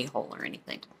an a-hole or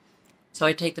anything. So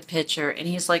I take the picture, and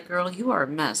he's like, girl, you are a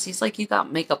mess. He's like, you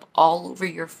got makeup all over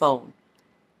your phone.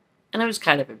 And it was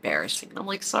kind of embarrassing. I'm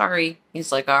like, sorry.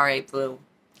 He's like, all right, boo.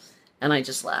 And I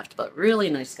just laughed, but really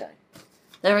nice guy.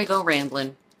 There I go,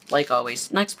 rambling, like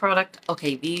always. Next product.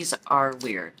 Okay, these are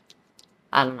weird.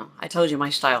 I don't know. I told you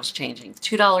my style's changing.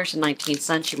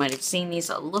 $2.19. You might have seen these.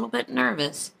 A little bit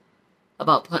nervous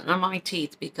about putting on my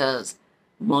teeth because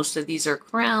most of these are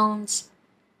crowns.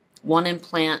 One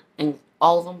implant in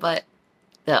all of them, but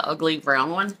the ugly brown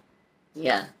one,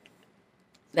 yeah,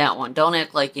 that one. Don't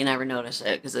act like you never notice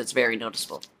it because it's very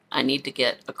noticeable. I need to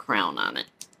get a crown on it.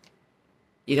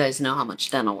 You guys know how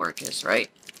much dental work is, right?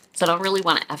 So I don't really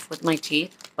want to F with my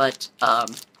teeth, but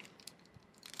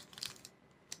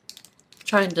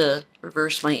trying to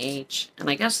reverse my age. And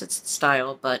I guess it's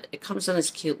style, but it comes in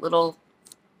this cute little,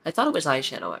 I thought it was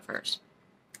eyeshadow at first.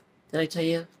 Did I tell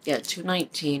you? Yeah,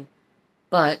 $2.19.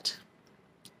 But,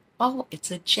 oh,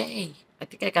 it's a J. I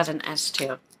think I got an S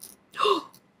too. Let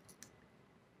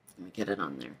me get it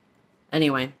on there.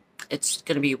 Anyway, it's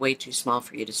going to be way too small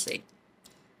for you to see.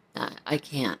 I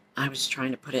can't. I was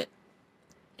trying to put it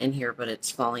in here, but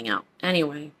it's falling out.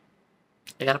 Anyway,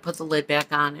 I got to put the lid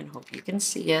back on and hope you can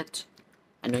see it.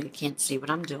 I know you can't see what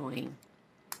I'm doing.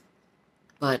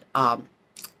 But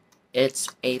it's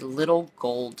a little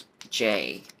gold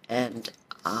J. And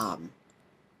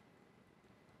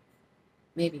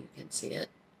maybe you can see it.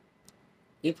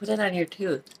 You put it on your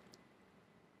tooth.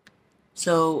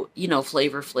 So, you know,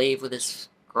 Flavor Flav with his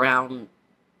brown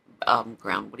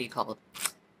what do you call it?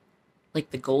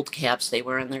 Like the gold caps they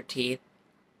wear in their teeth.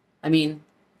 I mean,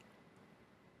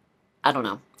 I don't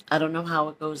know. I don't know how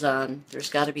it goes on. There's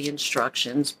got to be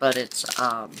instructions, but it's,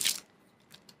 I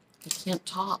can't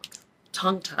talk.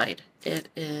 Tongue-tied. It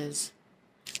is,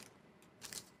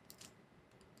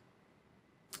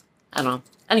 I don't know.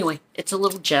 Anyway, it's a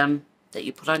little gem that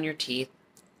you put on your tooth.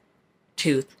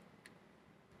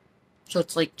 So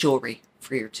it's like jewelry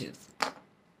for your tooth.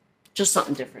 Just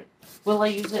something different. Will I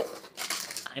use it?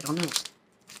 I don't know.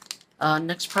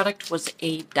 Next product was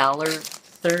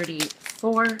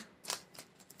 $1.34.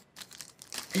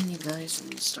 And you guys, I'm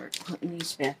going to start putting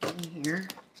these back in here.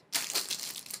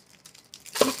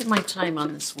 Taking my time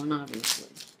on this one, obviously.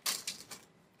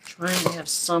 Trying to have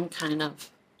some kind of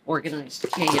organized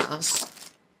chaos.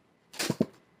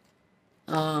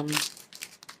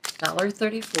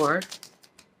 $1.34.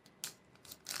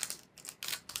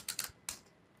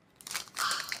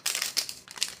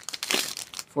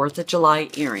 Fourth of July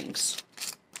earrings.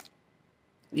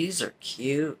 These are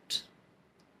cute.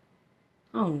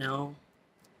 Oh no.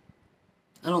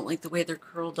 I don't like the way they're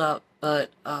curled up,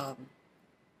 but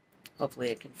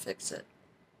hopefully I can fix it.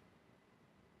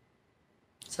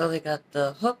 So they got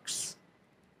the hooks,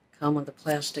 come with the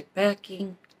plastic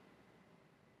backing,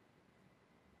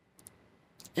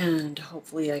 and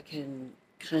hopefully I can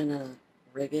kind of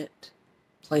rig it,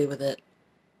 play with it,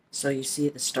 so you see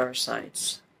the star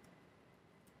sides.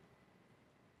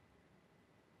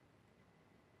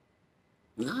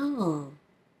 Oh,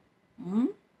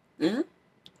 yeah,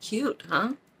 cute,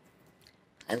 huh?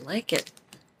 I like it.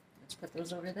 Let's put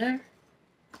those over there.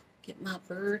 Get my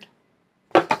bird.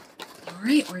 All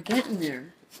right, we're getting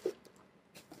there.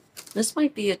 This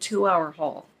might be a 2-hour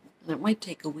haul, and it might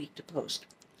take a week to post,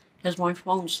 because my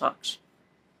phone sucks.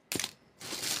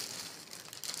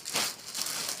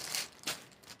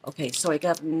 Okay, so I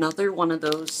got another one of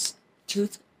those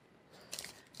tooth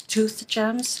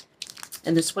gems,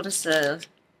 and this one is a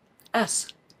S.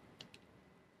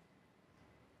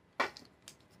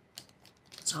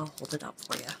 So I'll hold it up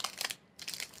for you.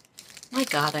 My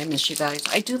God, I miss you guys.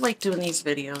 I do like doing these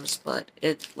videos, but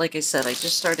like I said, I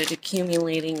just started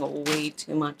accumulating way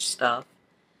too much stuff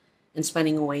and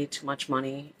spending way too much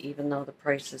money, even though the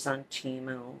prices on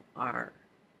TEMU are,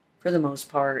 for the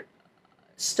most part,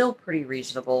 still pretty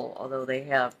reasonable, although they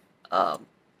have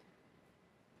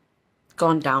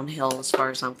gone downhill as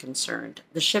far as I'm concerned.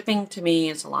 The shipping to me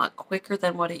is a lot quicker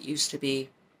than what it used to be,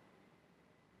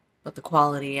 but the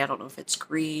quality, I don't know if it's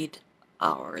greed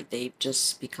or they've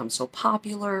just become so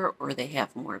popular or they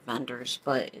have more vendors,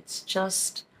 but it's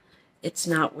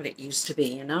not what it used to be,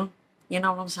 you know? You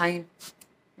know what I'm saying?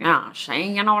 Yeah,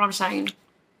 saying, you know what I'm saying?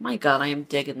 My God, I am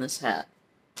digging this hat.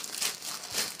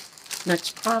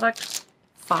 Next product,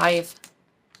 5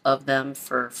 of them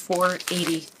for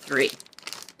 $4.83.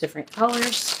 Different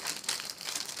colors.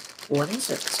 What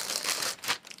is it?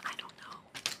 I don't know.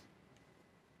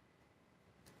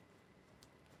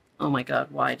 Oh my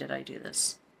God, why did I do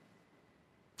this?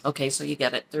 Okay, so you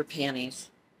get it. They're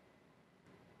panties.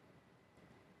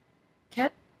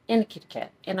 Cat and a kitty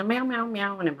cat. And a meow meow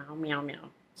meow and a meow meow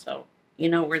meow. So, you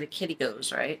know where the kitty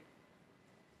goes, right?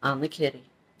 On the kitty.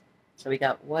 So we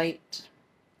got white.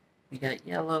 We got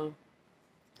yellow.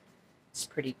 It's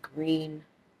pretty green.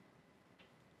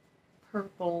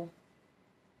 Purple.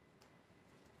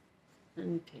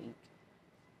 And pink.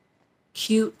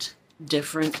 Cute.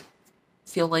 Different.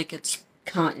 Feel like it's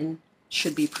cotton.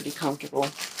 Should be pretty comfortable.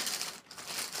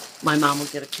 My mom will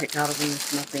get a kick out of them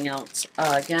if nothing else.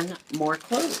 Again, more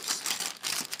clothes.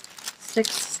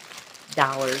 $6.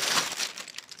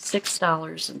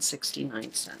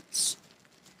 $6.69.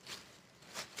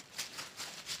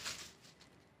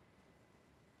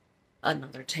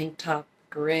 Another tank top,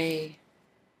 gray.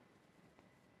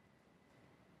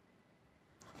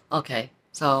 Okay,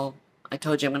 so I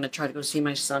told you I'm going to try to go see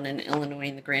my son in Illinois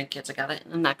and the grandkids. I got it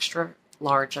in an extra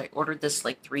large. I ordered this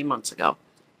like 3 months ago.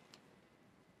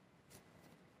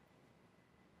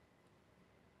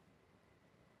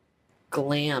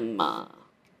 Glam.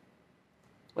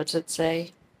 What's it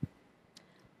say?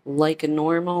 Like a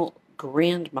normal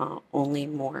grandma, only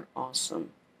more awesome.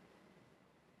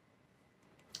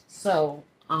 So,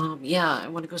 yeah, I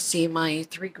want to go see my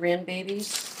 3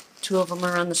 grandbabies. 2 of them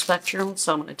are on the spectrum,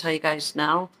 so I'm going to tell you guys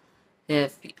now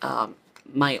if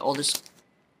my oldest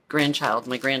grandchild,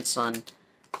 my grandson,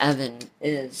 Evan,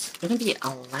 is going to be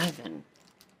 11.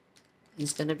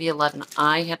 He's going to be 11.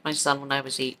 I had my son when I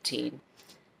was 18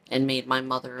 and made my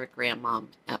mother a grandmom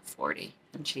at 40.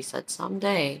 And she said,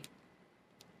 someday,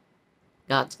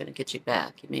 God's going to get you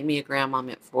back. He made me a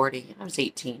grandmom at 40. I was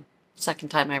 18. Second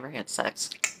time I ever had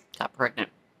sex. Got pregnant.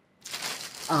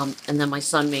 And then my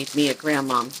son made me a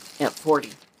grandmom at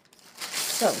 40.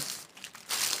 So,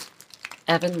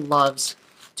 Evan loves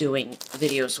doing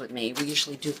videos with me. We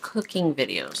usually do cooking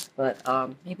videos, but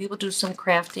maybe we'll do some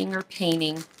crafting or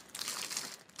painting.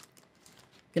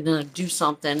 Gonna do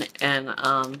something, and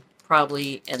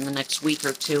probably in the next week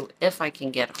or two, if I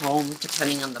can get home,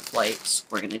 depending on the flights,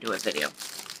 we're gonna do a video.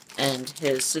 And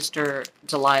his sister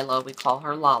Delilah, we call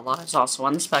her Lala, is also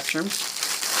on the spectrum.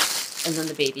 And then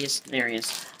the baby is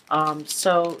Denarius.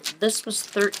 So this was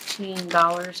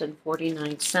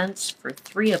 $13.49 for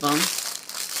 3 of them.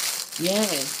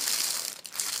 Yay.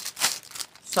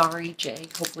 Sorry, Jay.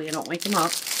 Hopefully I don't wake him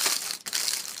up.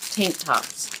 Tank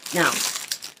tops. Now,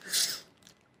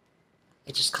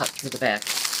 I just cut through the back.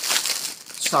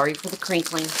 Sorry for the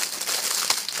crinkling.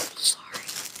 Sorry.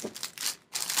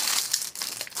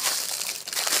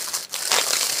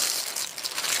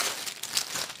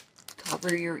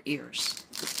 Cover your ears.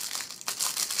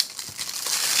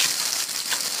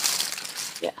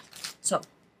 Yeah. So,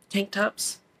 tank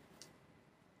tops.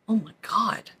 Oh my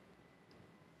God.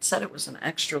 It said it was an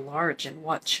extra large in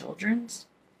what, children's?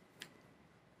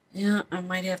 Yeah, I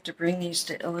might have to bring these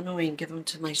to Illinois and give them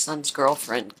to my son's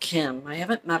girlfriend, Kim. I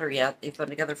haven't met her yet. They've been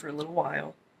together for a little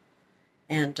while.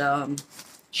 And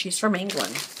she's from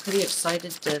England. Pretty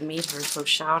excited to meet her, so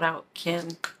shout out,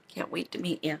 Kim. Can't wait to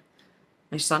meet you.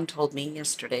 My son told me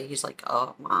yesterday, he's like,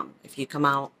 oh, Mom, if you come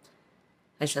out.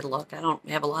 I said, look, I don't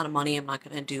have a lot of money. I'm not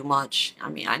going to do much. I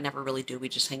mean, I never really do. We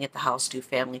just hang at the house, do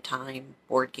family time,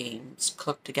 board games,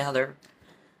 cook together.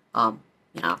 You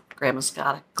know, Grandma's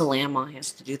got a grandma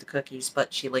has to do the cookies,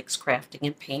 but she likes crafting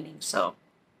and painting, so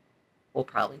we'll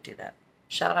probably do that.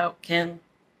 Shout out, Kim.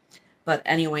 But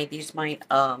anyway, these might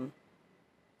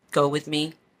go with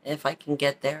me if I can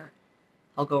get there.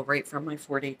 I'll go right from my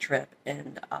 4-day trip,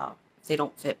 and if they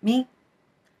don't fit me,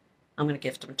 I'm going to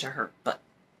gift them to her. But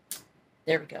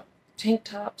there we go. Tank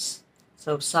tops.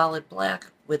 So solid black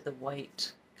with the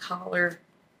white collar.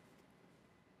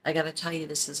 I gotta tell you,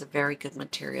 this is a very good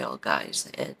material, guys.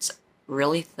 It's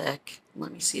really thick.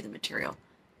 Let me see the material.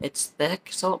 It's thick,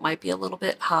 so it might be a little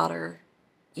bit hotter,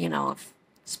 you know,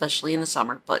 especially in the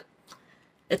summer, but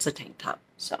it's a tank top,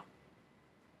 so.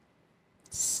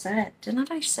 It said, didn't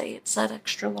I say it said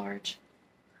extra large?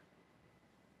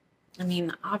 I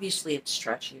mean, obviously it's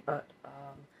stretchy, but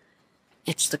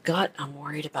it's the gut I'm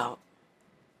worried about.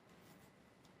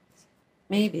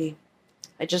 Maybe.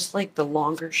 I just like the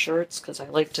longer shirts because I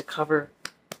like to cover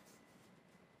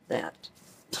that.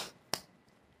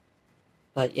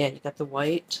 But yeah, you got the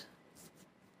white,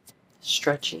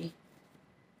 stretchy.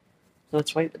 So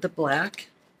it's white with the black.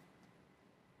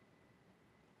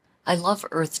 I love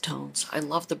earth tones. I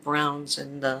love the browns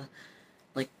and the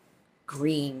like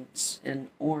greens and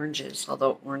oranges,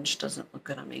 although orange doesn't look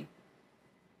good on me.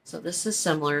 So this is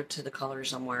similar to the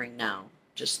colors I'm wearing now.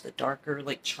 Just the darker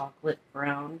like chocolate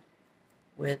brown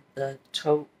with the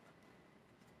taupe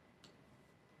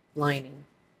lining.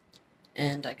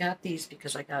 And I got these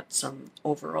because I got some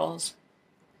overalls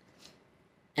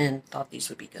and thought these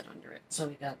would be good under it. So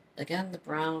we got, again, the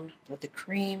brown with the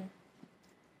cream,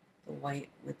 the white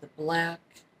with the black.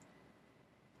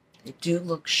 They do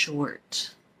look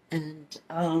short, and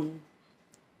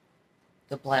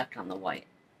the black on the white.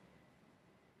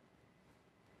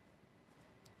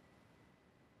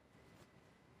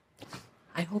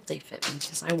 I hope they fit me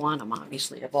because I want them,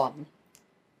 obviously. I bought them.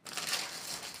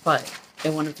 But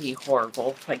it wouldn't be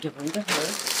horrible if I give them to her.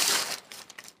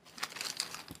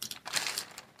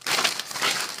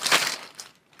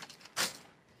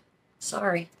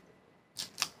 Sorry.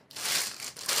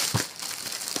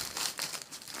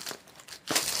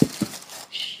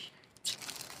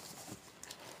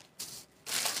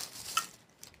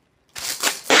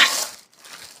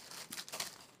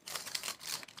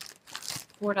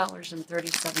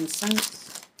 $4.37.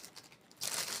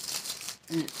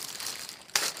 And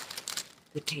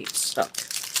the tape's stuck.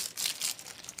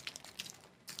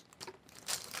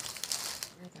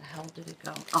 Where the hell did it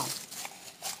go? Oh.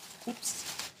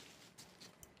 Oops.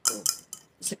 Oh.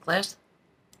 Is it glass?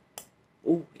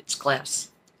 Oh, it's glass.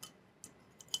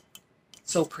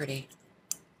 So pretty.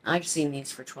 I've seen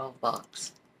these for 12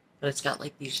 bucks. But it's got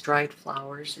like these dried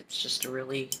flowers. It's just a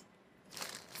really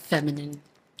feminine,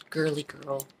 girly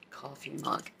girl coffee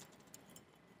mug.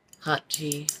 Hot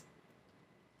tea.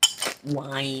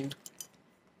 Wine.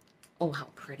 Oh, how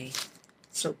pretty.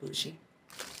 So bougie.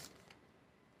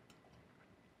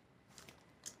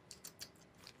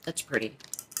 That's pretty.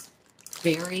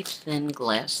 Very thin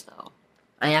glass, though.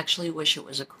 I actually wish it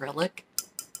was acrylic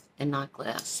and not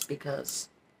glass, because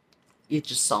you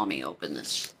just saw me open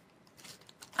this.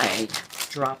 I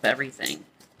drop everything.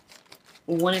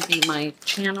 wouldn't be my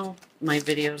channel, my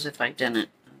videos if I didn't.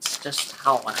 It's just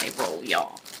how I roll,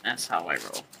 y'all. That's how I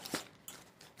roll.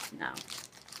 Now,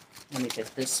 let me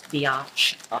get this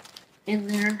biatch up in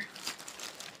there.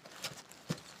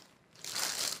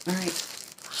 All right.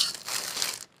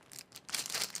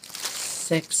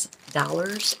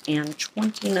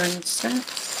 $6.29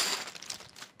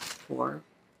 for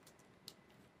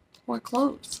 4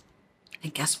 clothes.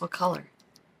 And guess what color?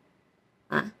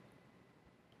 Huh?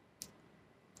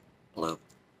 Blue.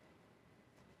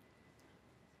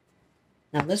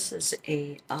 Now this is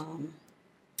a,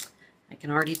 I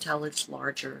can already tell it's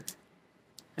larger.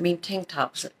 I mean, tank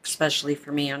tops, especially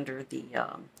for me under the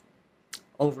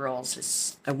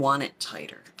overalls, I want it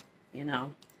tighter, you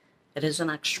know. It is an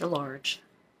extra large,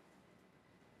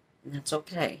 and that's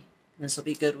okay. And this will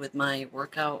be good with my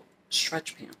workout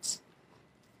stretch pants.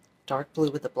 Dark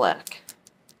blue with the black.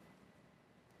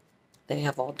 They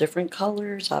have all different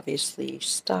colors, obviously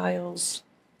styles,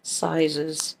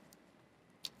 sizes,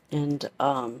 and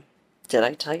did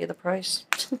I tell you the price?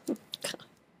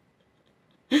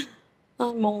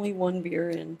 I'm only 1 beer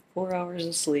in, 4 hours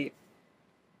of sleep.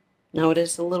 Now it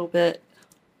is a little bit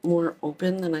more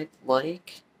open than I'd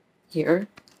like here,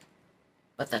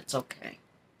 but that's okay.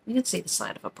 You can see the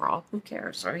side of a bra. Who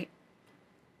cares, right?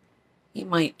 You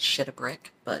might shit a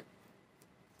brick, but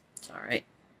it's all right.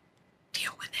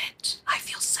 Deal with it. I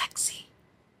feel sexy.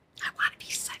 I want to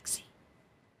be sexy.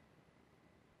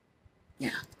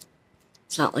 Yeah.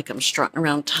 It's not like I'm strutting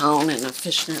around town in a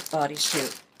fishnet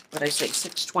bodysuit. But I say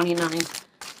 $6.29.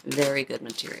 Very good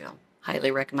material.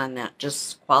 Highly recommend that.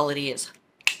 Just quality is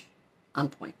on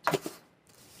point.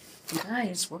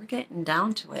 Guys, we're getting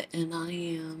down to it, and I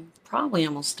am probably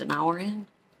almost an hour in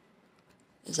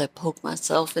as I poke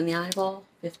myself in the eyeball.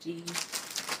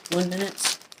 51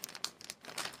 minutes.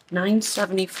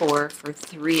 $9.74 for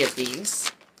 3 of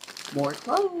these. More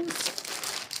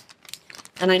clothes.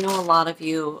 And I know a lot of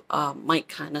you might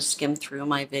kind of skim through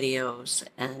my videos,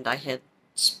 and I had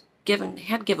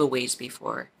had giveaways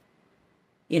before.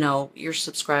 You know, your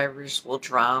subscribers will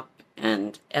drop,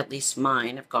 and at least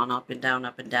mine have gone up and down,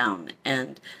 up and down.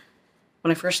 And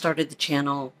when I first started the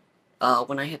channel,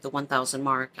 when I hit the 1,000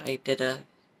 mark, I did a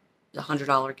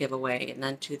 $100 giveaway, and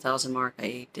then 2,000 mark,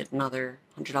 I did another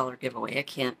 $100 giveaway. I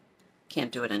can't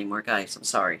do it anymore, guys. I'm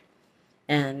sorry.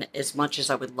 And as much as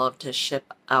I would love to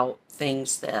ship out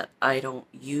things that I don't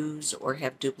use or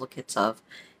have duplicates of,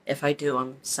 if I do,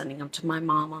 I'm sending them to my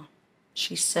mama.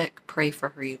 She's sick. Pray for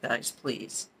her, you guys,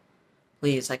 please.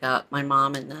 Please, I got my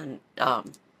mom and then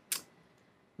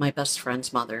my best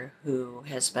friend's mother, who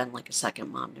has been like a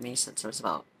second mom to me since I was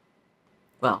about,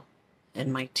 well,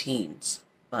 in my teens.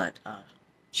 But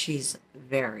she's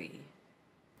very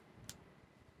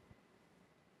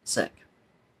sick.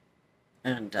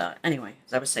 And anyway,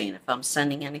 as I was saying, if I'm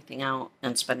sending anything out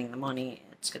and spending the money,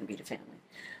 it's going to be to family.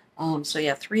 So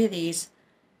yeah, 3 of these.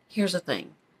 Here's the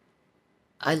thing.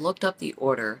 I looked up the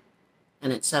order,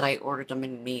 and it said I ordered them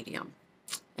in medium.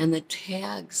 And the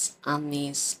tags on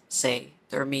these say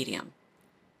they're medium,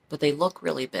 but they look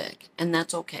really big, and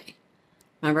that's okay.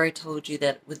 Remember I told you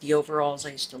that with the overalls,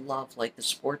 I used to love like the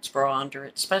sports bra under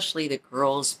it, especially the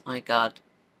girls. My God,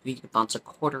 you could bounce a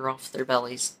quarter off their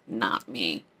bellies. Not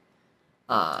me.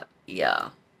 Yeah,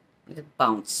 we could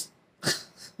bounce.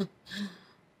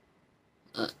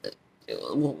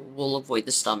 We'll avoid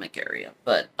the stomach area,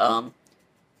 but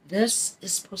this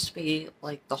is supposed to be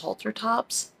like the halter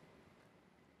tops.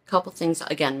 Couple things.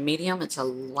 Again, medium. It's a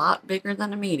lot bigger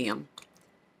than a medium.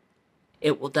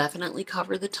 It will definitely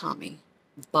cover the tummy,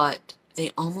 but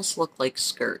they almost look like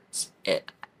skirts.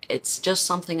 It's just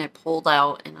something I pulled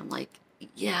out, and I'm like,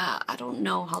 yeah, I don't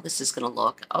know how this is gonna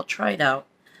look. I'll try it out.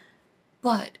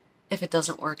 But if it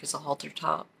doesn't work as a halter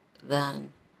top,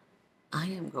 then I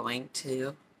am going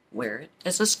to wear it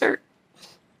as a skirt.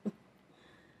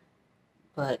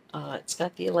 But it's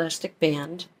got the elastic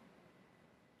band.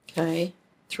 Okay,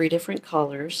 3 different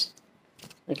colors.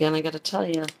 Again, I got to tell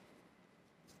you,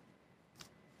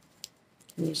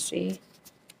 can you see?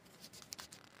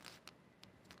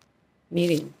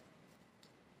 Medium.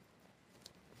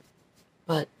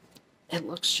 But it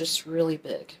looks just really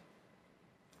big.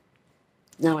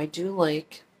 Now I do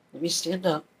like, let me stand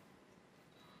up.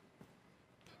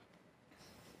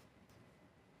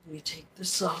 Let me take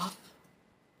this off.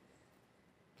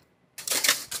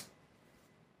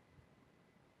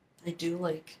 I do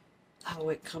like how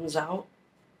it comes out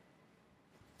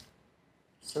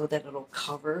so that it'll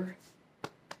cover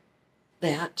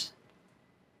that,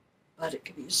 but it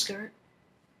could be a skirt.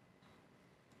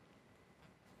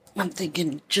 I'm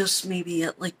thinking just maybe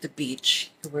at like the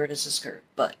beach, you wear it as a skirt,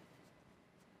 but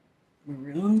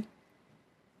maroon,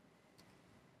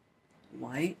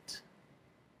 white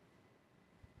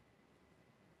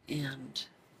and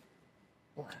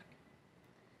black.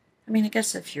 I mean, I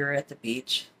guess if you're at the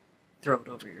beach, throw it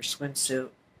over your swimsuit.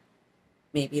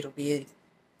 Maybe it'll be,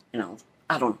 you know,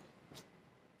 I don't know.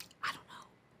 I don't know.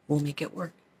 We'll make it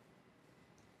work.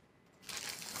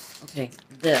 Okay,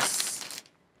 this,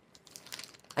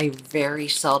 I very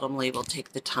seldomly will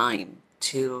take the time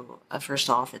to, first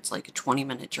off, it's like a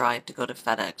 20-minute drive to go to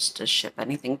FedEx to ship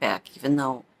anything back, even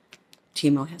though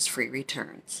TEMU has free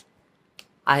returns.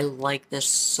 I like this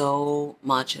so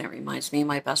much, and it reminds me of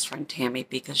my best friend Tammy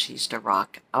because she used to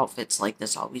rock outfits like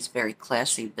this, always very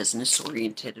classy,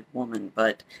 business-oriented woman,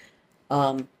 but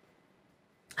I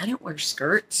didn't wear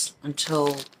skirts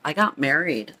until I got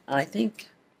married. I think,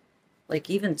 like,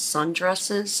 even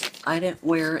sundresses, I didn't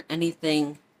wear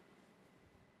anything.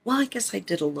 Well, I guess I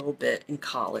did a little bit in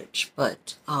college,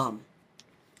 but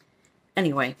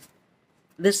anyway,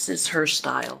 this is her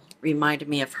style. Reminded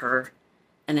me of her,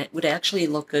 and it would actually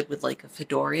look good with like a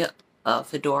fedora,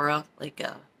 like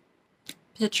a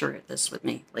picture this with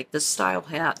me, like this style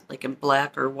hat, like in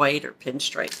black or white or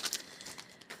pinstripe.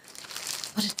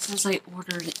 But it says I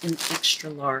ordered an extra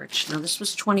large. Now this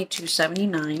was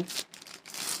 $22.79.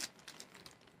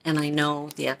 And I know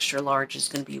the extra large is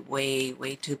going to be way,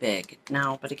 way too big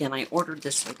now. But again, I ordered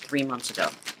this like 3 months ago.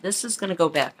 This is going to go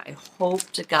back. I hope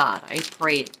to God, I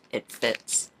pray it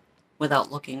fits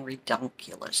without looking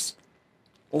redonkulous.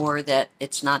 Or that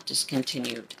it's not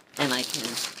discontinued. And I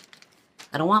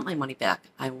don't want my money back.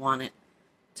 I want it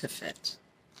to fit.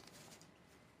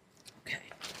 Okay.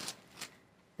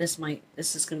 This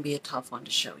is going to be a tough one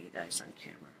to show you guys on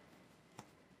camera.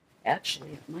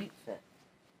 Actually, it might fit.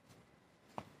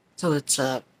 So it's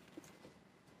let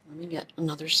me get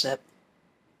another sip.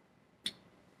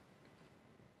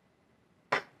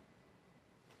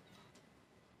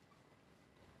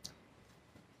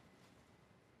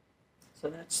 So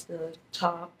that's the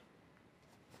top.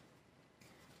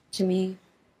 To me,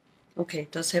 okay,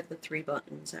 it does have the 3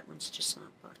 buttons. That one's just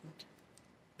not buttoned.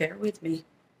 Bear with me.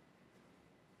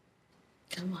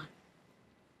 Come on.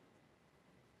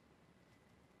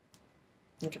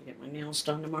 I'm gonna get my nails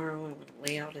done tomorrow. I'm gonna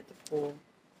lay out at the pool.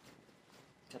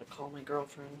 Gotta call my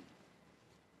girlfriend.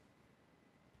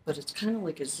 But it's kind of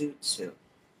like a zoot suit.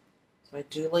 So I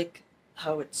do like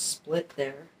how it's split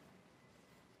there.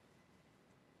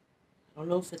 I don't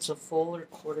know if it's a full or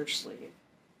quarter sleeve.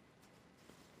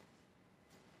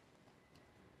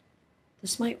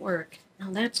 This might work.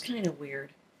 Now that's kind of weird.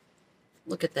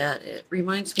 Look at that. It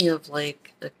reminds me of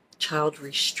like a child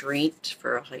restraint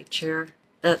for a high chair.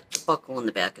 The buckle in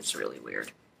the back is really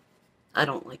weird. I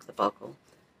don't like the buckle.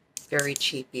 Very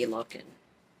cheapy looking.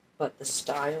 But the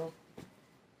style,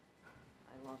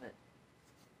 I love it.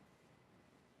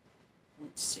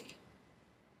 Let's see.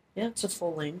 Yeah, it's a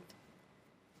full length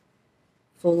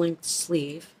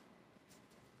sleeve.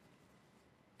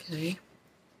 Okay.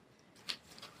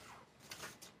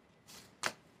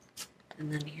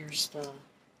 And then here's the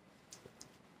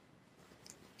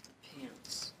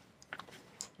pants.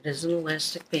 It is an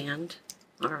elastic band.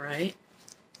 Alright.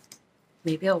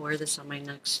 Maybe I'll wear this on my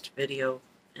next video,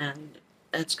 and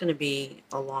that's going to be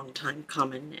a long time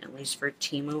coming, at least for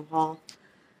TEMU haul.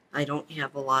 I don't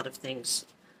have a lot of things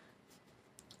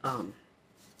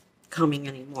coming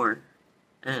anymore,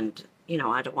 and you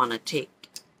know, I don't want to take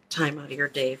time out of your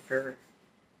day for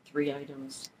 3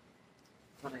 items,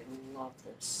 but I love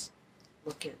this.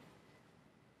 Look at,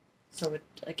 so it,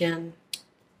 again,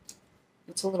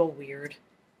 it's a little weird.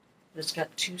 It's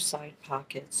got 2 side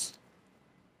pockets.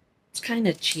 It's kind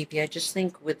of cheapy. I just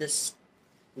think with this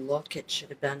look, it should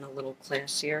have been a little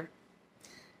classier.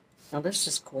 Now this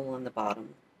is cool on the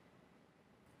bottom.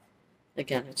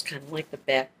 Again, it's kind of like the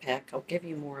backpack. I'll give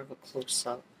you more of a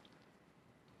close-up.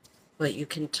 But you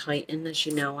can tighten, as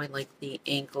you know. I like the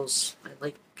ankles.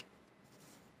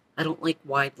 I don't like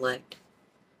wide-legged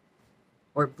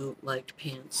or boot-legged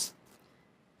pants.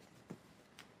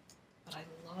 But I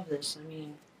love this. I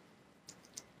mean,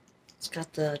 it's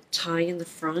got the tie in the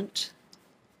front.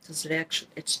 Does it actually,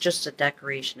 it's just a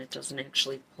decoration. It doesn't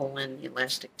actually pull in the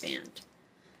elastic band.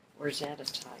 Or is that a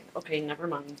tie? Okay, never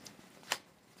mind.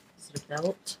 Is it a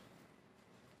belt?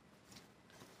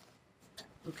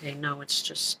 Okay, no, it's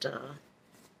just,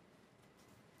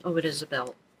 oh, it is a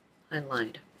belt. I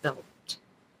lied. Belt.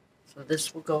 So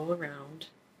this will go around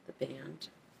the band.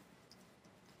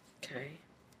 Okay.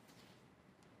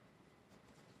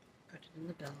 Put it in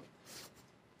the belt.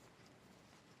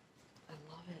 I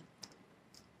love it.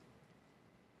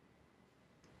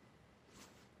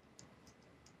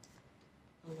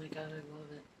 Oh my God, I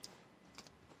love it.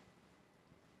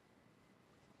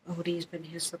 Oh, it even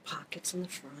has the pockets in the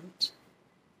front.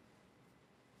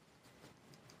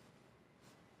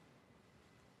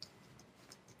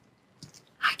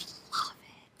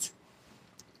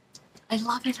 I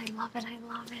love it. I love it. I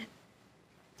love it.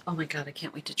 Oh my God, I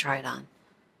can't wait to try it on.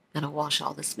 Gonna wash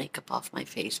all this makeup off my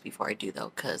face before I do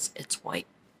though, because it's white.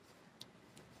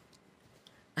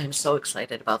 I'm so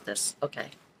excited about this. Okay.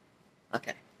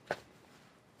 Okay.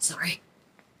 Sorry.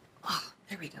 Oh,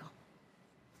 there we go.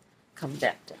 Come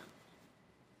back down.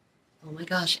 Oh my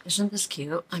gosh, isn't this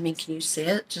cute? I mean, can you see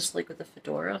it? Just like with the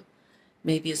fedora.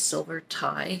 Maybe a silver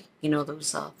tie. You know,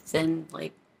 those thin,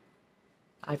 like,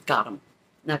 I've got them.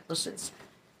 Necklaces.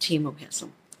 TEMU has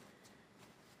them.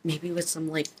 Maybe with some,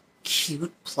 like,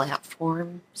 cute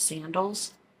platform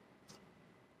sandals.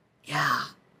 Yeah.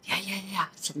 Yeah, yeah, yeah.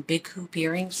 Some big hoop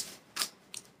earrings.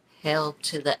 Hail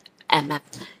to the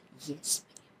MF. Yes.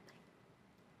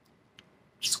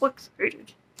 So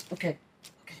excited. Okay.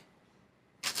 Okay.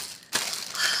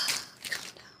 Calm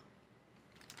down.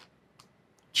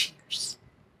 Cheers.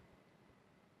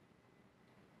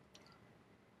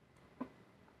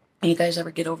 You guys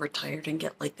ever get overtired and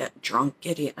get like that drunk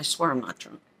idiot? I swear I'm not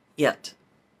drunk yet.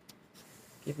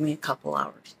 Give me a couple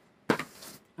hours.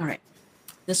 All right.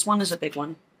 This one is a big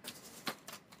one.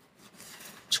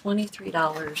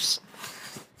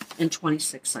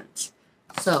 $23.26.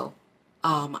 So,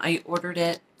 I ordered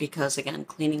it because, again,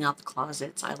 cleaning out the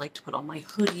closets. I like to put all my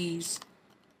hoodies,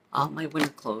 my winter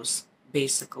clothes,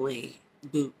 basically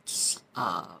boots,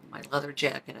 my leather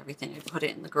jacket, everything. I put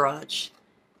it in the garage,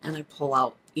 and I pull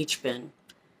out each bin.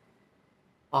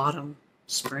 Autumn,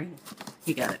 spring,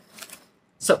 you got it.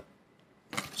 So,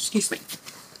 excuse me.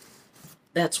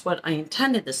 That's what I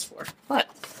intended this for, but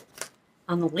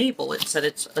on the label it said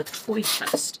it's a toy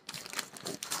chest.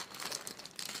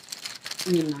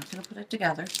 And I'm not going to put it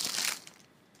together,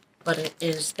 but it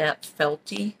is that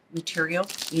felty material,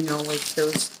 you know, like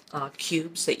those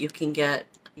cubes that you can get.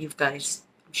 You guys,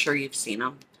 I'm sure you've seen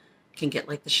them. You can get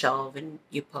like the shelf and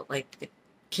you put like the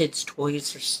kids'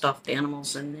 toys or stuffed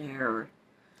animals in there, or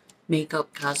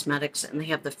makeup, cosmetics, and they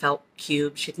have the felt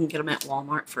cubes. You can get them at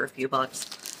Walmart for a few bucks.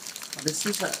 Well, this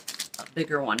is a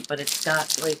bigger one, but it's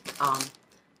got like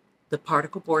the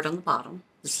particle board on the bottom.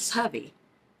 This is heavy,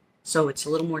 so it's a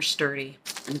little more sturdy,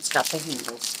 and it's got the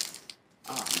handles.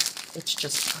 It's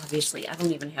just, obviously, I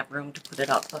don't even have room to put it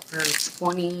up, but for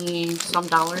 $20-some,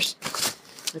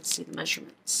 let's see the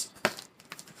measurements.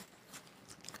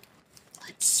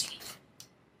 Let's see.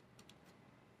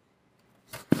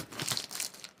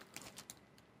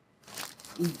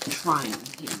 I'm trying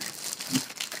here.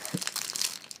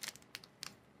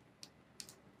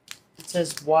 It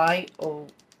says YOLOXO,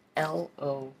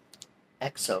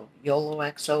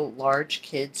 YOLOXO Large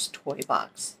Kids Toy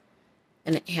Box.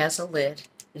 And it has a lid.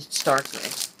 It's dark gray.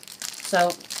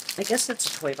 So, I guess it's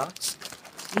a toy box.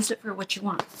 Use it for what you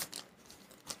want.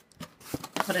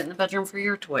 Put it in the bedroom for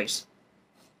your toys,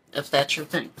 if that's your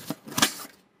thing.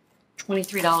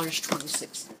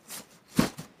 $23.26.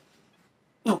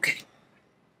 Okay.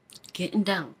 Getting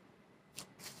down.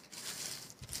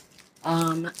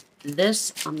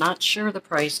 This, I'm not sure the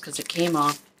price because it came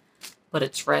off, but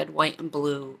it's red, white, and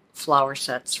blue flower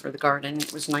sets for the garden.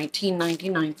 It was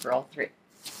 $19.99 for all three,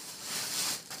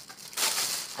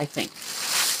 I think.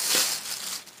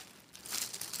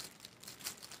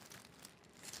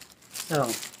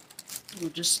 So,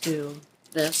 we'll just do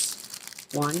this.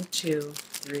 1, 2,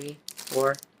 3,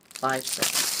 4, 5,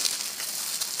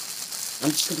 6. I'm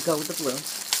just going to go with the blue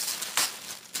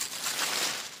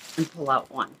and pull out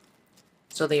one.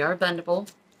 So they are bendable.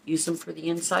 Use them for the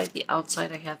inside. The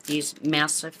outside, I have these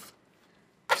massive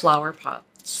flower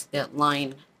pots that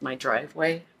line my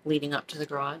driveway leading up to the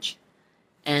garage.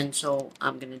 And so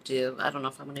I'm going to do, I don't know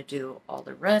if I'm going to do all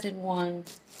the red in one,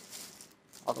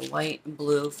 all the white and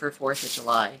blue for 4th of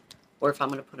July, or if I'm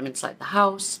going to put them inside the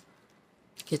house.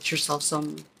 Get yourself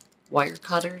some wire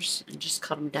cutters and just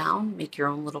cut them down. Make your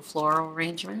own little floral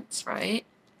arrangements, right?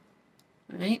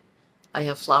 Right? I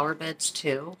have flower beds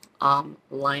too,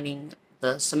 lining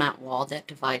the cement wall that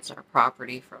divides our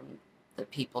property from the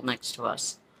people next to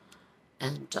us.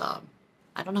 And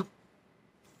I don't know.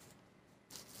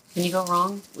 Can you go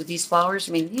wrong with these flowers?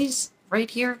 I mean, these right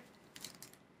here,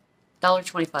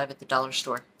 $1.25 at the dollar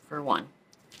store for one.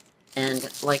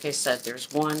 And like I said, there's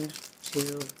 1, 2,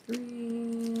 3,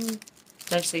 did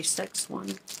I say 6? 1,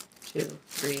 2,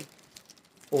 3,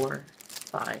 4,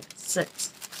 5,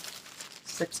 6.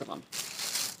 6 of them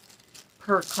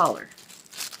per color.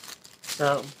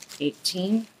 So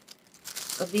 18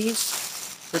 of these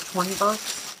for $20.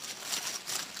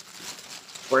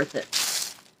 Worth it.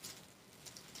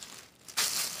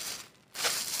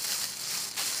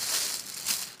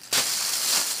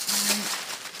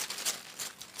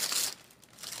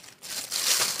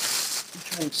 I'm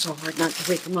trying so hard not to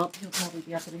wake him up. He'll probably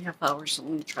be up in a half hour, so I'm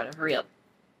going to try to hurry up.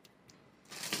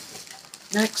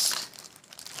 Next,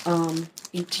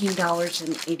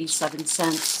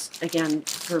 $18.87. Again,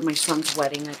 for my son's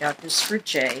wedding, I got this for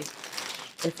Jay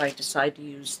if I decide to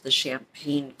use the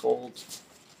champagne gold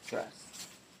dress.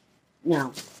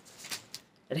 Now,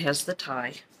 it has the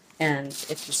tie, and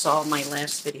if you saw my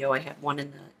last video, I had one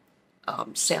in the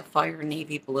sapphire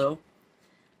navy blue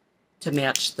to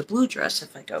match the blue dress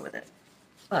if I go with it.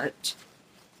 But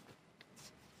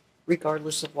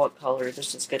regardless of what color,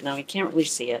 this is good. Now, you can't really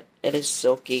see it. It is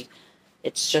silky.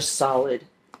 It's just solid.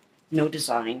 No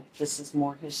design. This is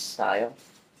more his style.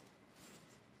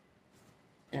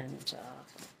 And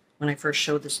when I first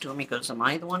showed this to him, he goes, "Am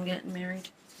I the one getting married?"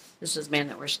 This is a man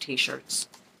that wears t-shirts.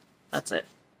 That's it.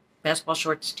 Basketball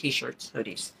shorts, t-shirts,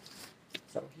 hoodies.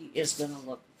 So he is going to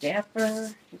look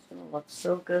dapper. He's going to look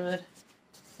so good.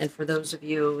 And for those of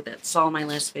you that saw my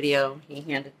last video, he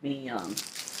handed me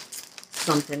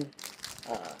something,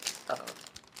 a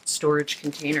storage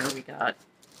container we got.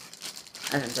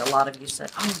 And a lot of you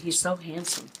said, "Oh, he's so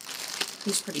handsome."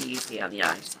 He's pretty easy on the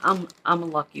eyes. I'm a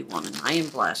lucky woman. I am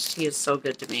blessed. He is so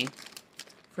good to me,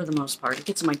 for the most part. It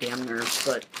gets on my damn nerves,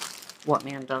 but what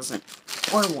man doesn't?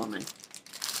 Or woman.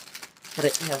 But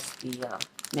it has the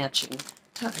matching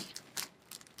tie.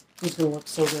 He's going to look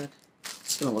so good.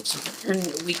 It's going to look so good.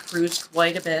 And we cruised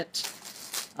quite a bit.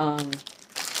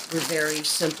 We're very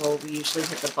simple. We usually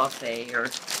hit the buffet or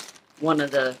one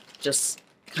of the just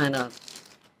kind of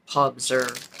pubs or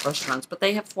restaurants. But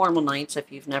they have formal nights if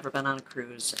you've never been on a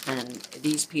cruise. And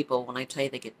these people, when I tell you,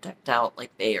 they get decked out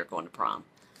like they are going to prom.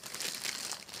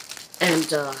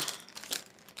 And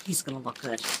he's going to look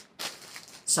good.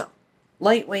 So,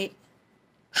 lightweight,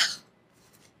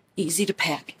 easy to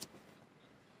pack.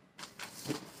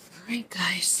 Alright,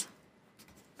 guys.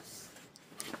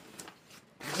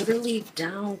 Literally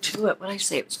down to it. What did I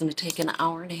say? It was going to take an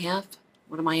hour and a half.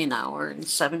 What am I, an hour and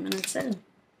 7 minutes in?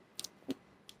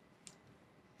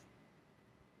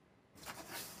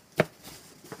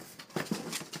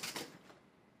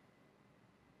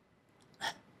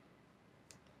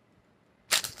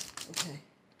 Okay.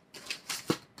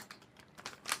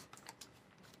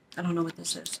 I don't know what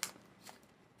this is.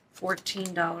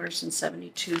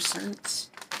 $14.72.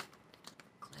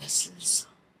 Glasses.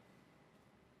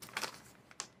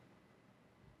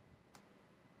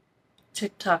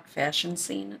 TikTok fashion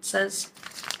scene, it says.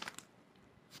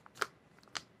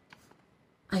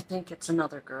 I think it's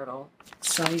another girdle.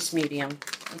 Size medium.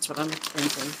 That's what I'm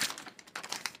thinking.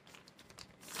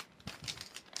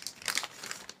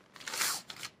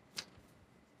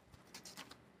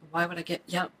 Why would I get...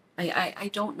 Yep. I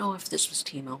don't know if this was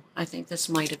TEMU. I think this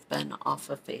might have been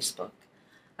off of Facebook.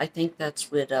 I think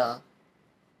that's with...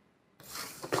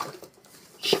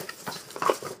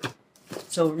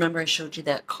 So remember I showed you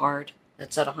that card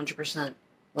that's at 100%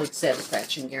 like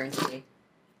satisfaction guarantee.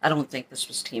 I don't think this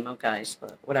was TEMU, guys,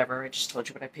 but whatever. I just told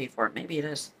you what I paid for it. Maybe it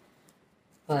is.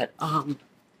 But,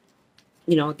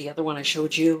 you know, the other one I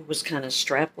showed you was kind of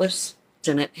strapless.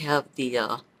 Didn't have the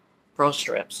bra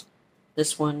straps.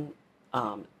 This one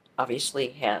obviously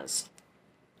has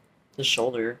the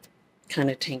shoulder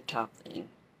kind of tank top thing.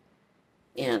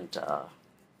 And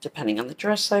depending on the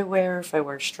dress I wear, if I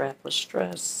wear strapless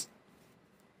dress,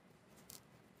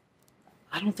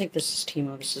 I don't think this is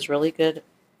TEMU. This is really good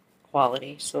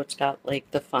quality. So it's got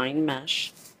like the fine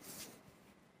mesh.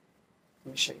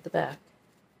 Let me show you the back.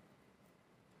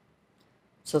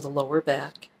 So the lower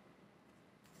back.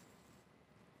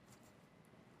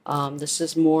 This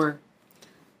is more...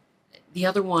 The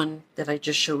other one that I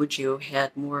just showed you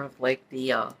had more of like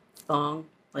the thong,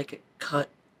 like it cut.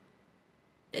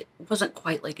 It wasn't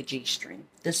quite like a G-string.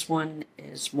 This one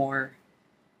is more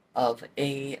of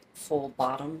a full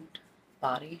bottomed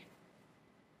body.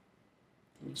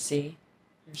 Can you see?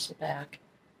 There's the back.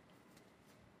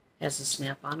 Has a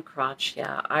snap-on crotch.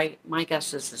 Yeah, my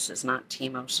guess is this is not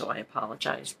TEMU, so I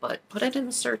apologize. But put it in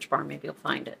the search bar, maybe you'll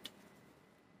find it.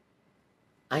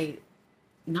 I'm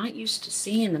not used to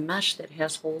seeing the mesh that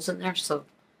has holes in there, so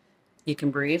you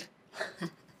can breathe.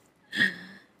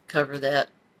 Cover that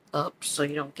up so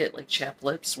you don't get like chapped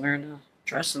lips wearing a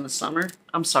dress in the summer.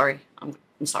 I'm sorry. I'm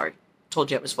sorry. Told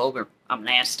you I was vulgar. I'm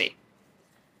nasty.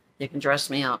 You can dress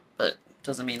me up, but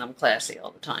doesn't mean I'm classy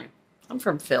all the time. I'm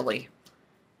from Philly.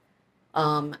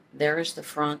 There is the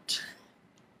front.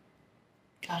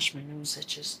 Gosh, my nose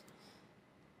itches.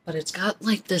 But it's got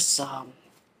like this, I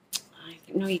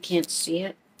know you can't see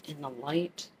it in the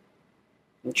light.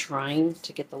 I'm trying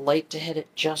to get the light to hit it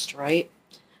just right.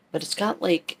 But it's got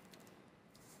like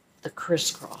the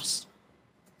crisscross.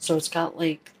 So it's got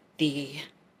like the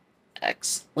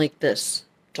X, like this,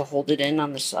 to hold it in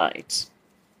on the sides.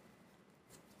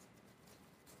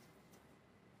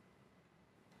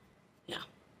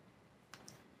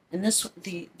 And this,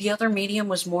 the other medium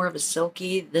was more of a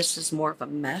silky. This is more of a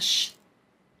mesh.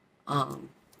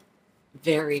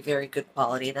 Very, very good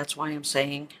quality. That's why I'm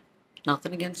saying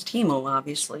nothing against TEMU,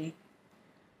 obviously.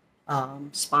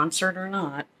 Sponsored or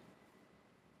not,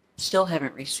 still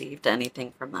haven't received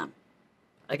anything from them.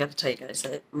 I got to tell you guys,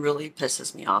 it really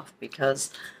pisses me off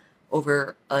because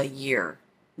over a year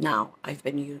now I've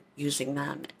been using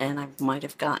them, and I might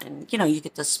have gotten, you know, you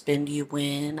get the spin you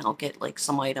win. I'll get like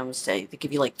some items, they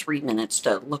give you like 3 minutes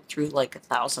to look through like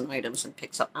 1,000 items and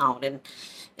pick some out, and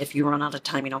if you run out of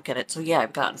time you don't get it. So yeah,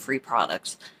 I've gotten free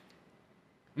products.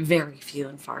 Very few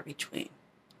and far between.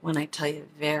 When I tell you,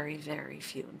 very, very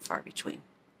few and far between.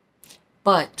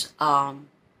 But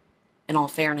in all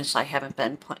fairness, I haven't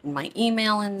been putting my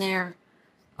email in there.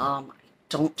 I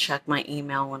don't check my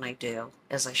email when I do,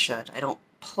 as I should. I don't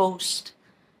post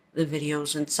the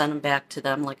videos and send them back to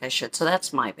them like I should. So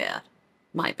that's my bad.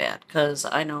 My bad. Because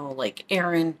I know, like,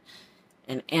 Aaron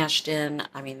and Ashton,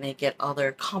 I mean, they get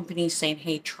other companies saying,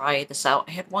 hey, try this out.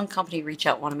 I had one company reach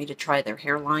out, wanted me to try their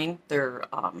hairline, their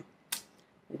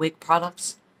wig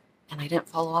products, and I didn't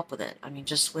follow up with it. I mean,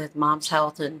 just with mom's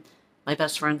health and my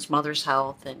best friend's mother's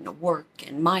health and work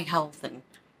and my health and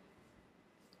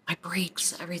my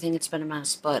breaks, everything, it's been a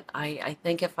mess. But I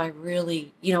think if I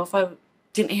really, you know, if I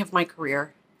didn't have my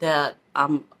career, that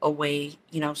I'm away,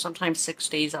 you know, sometimes 6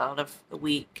 days out of the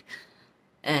week.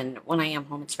 And when I am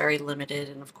home, it's very limited.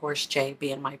 And of course, Jay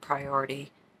being my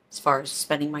priority as far as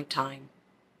spending my time.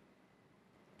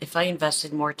 If I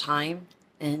invested more time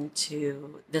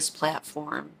into this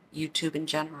platform, YouTube in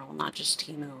general, not just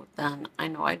TEMU, then I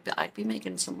know I'd be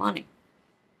making some money.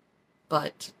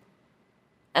 But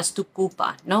es tu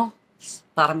culpa, no? It's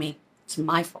para mí. It's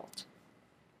my fault.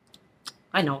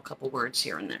 I know a couple words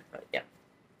here and there, but yeah.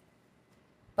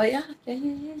 But yeah.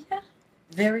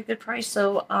 Very good price.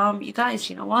 So, you guys,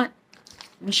 you know what?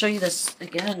 Let me show you this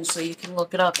again so you can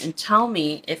look it up and tell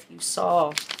me if you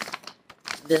saw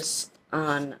this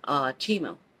on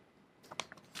TEMU.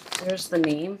 There's the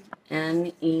name,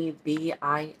 Nebility,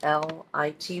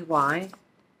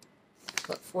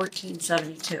 but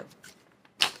 $14.72.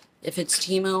 If it's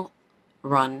TEMU,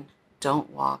 run, don't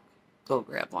walk, go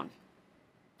grab one.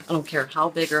 I don't care how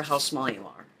big or how small you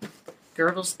are.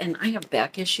 Girdles, and I have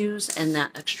back issues, and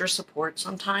that extra support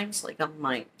sometimes, like on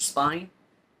my spine.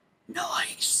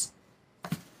 Nice!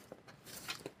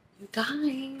 You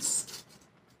guys,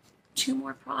 2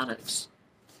 more products.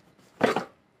 I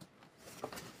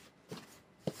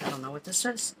don't know what this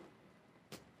is.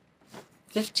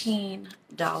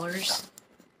 $15.39.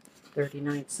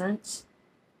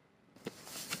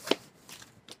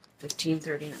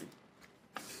 $15.39.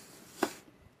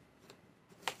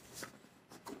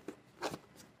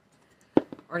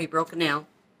 Already broke a nail.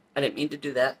 I didn't mean to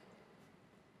do that.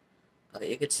 But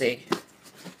you could see.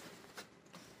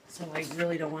 So I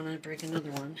really don't want to break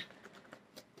another one.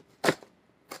 I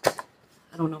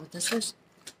don't know what this is.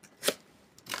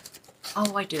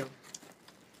 Oh, I do.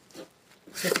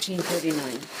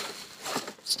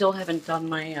 $15.39. Still haven't done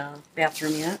my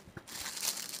bathroom yet.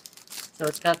 So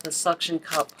it's got the suction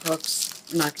cup hooks.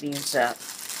 I'm not going to use that.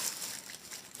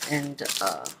 And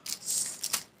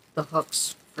the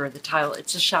hooks for the tile.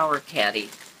 It's a shower caddy.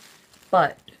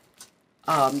 But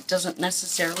doesn't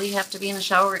necessarily have to be in a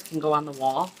shower. It can go on the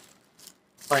wall.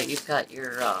 But you've got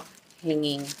your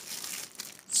hanging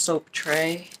soap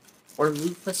tray or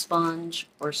loofah sponge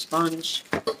or sponge.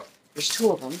 There's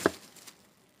 2 of them.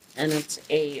 And it's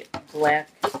a black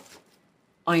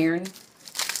iron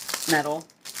metal.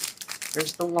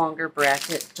 There's the longer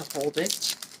bracket to hold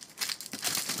it.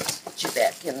 Put you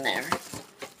back in there.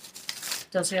 It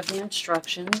does have the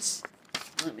instructions.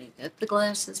 Let me get the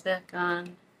glasses back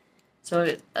on.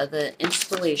 So the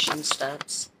installation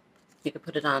steps, you can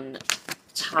put it on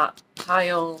top,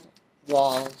 tile,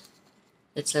 wall.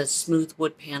 It says smooth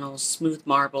wood panels, smooth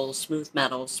marble, smooth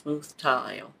metal, smooth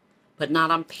tile, but not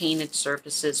on painted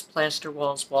surfaces, plaster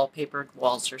walls, wallpapered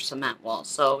walls, or cement walls.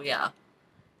 So yeah,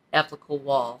 applicable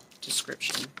wall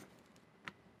description.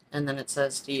 And then it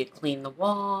says, do you clean the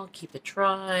wall, keep it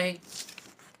dry?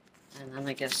 And then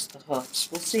I guess the hooks,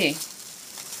 we'll see.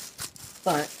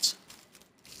 But,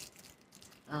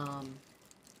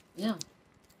 yeah.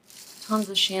 Tons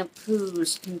of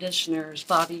shampoos, conditioners,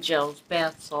 body gels,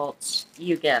 bath salts.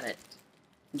 You get it.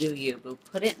 Do you, boo?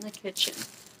 Put it in the kitchen.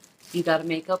 You got a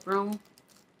makeup room?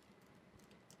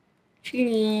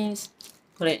 Cheese.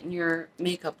 Put it in your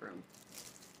makeup room.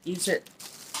 Use it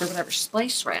for whatever.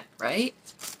 Spice rack, right?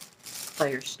 By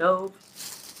your stove.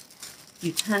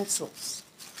 Utensils.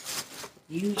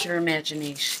 Use your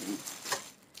imagination.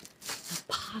 The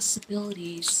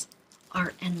possibilities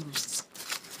are endless.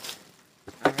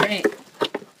 All right. right,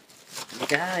 you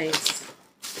guys,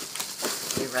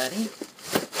 you ready?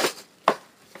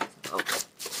 Oh,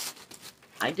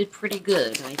 I did pretty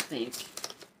good, I think,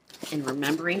 in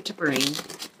remembering to bring,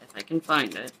 if I can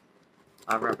find it,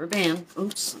 a rubber band.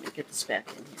 Oops, let me get this back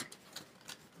in here.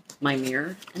 My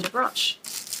mirror and a brush.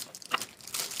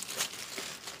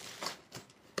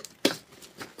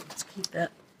 Let's keep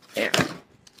that there.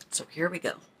 So here we go.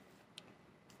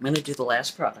 I'm going to do the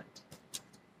last product.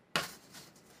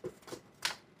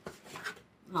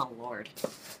 Oh, Lord.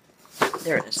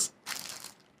 There it is.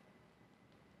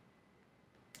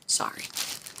 Sorry.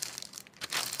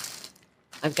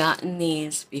 I've gotten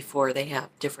these before. They have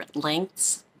different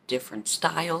lengths, different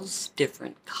styles,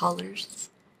 different colors.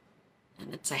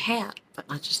 And it's a hat, but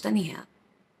not just any hat.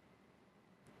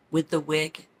 With the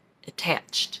wig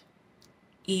attached.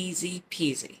 Easy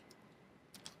peasy.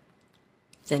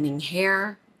 Thinning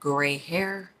hair, gray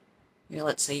hair. Here,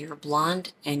 let's say you're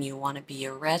blonde and you want to be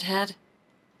a redhead.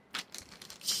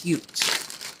 Cute.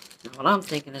 Now what I'm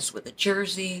thinking is with a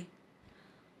jersey,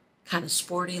 kind of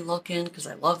sporty looking, because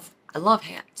I love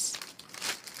hats.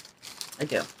 I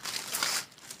do.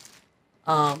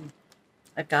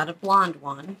 I've got a blonde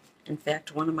one. In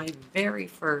fact, one of my very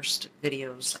first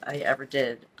videos I ever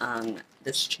did on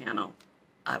this channel,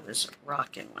 I was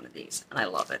rocking one of these, and I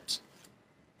love it.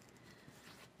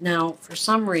 Now, for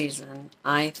some reason,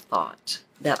 I thought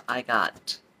that I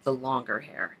got the longer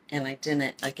hair, and I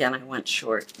didn't. Again, I went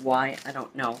short. Why? I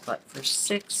don't know, but for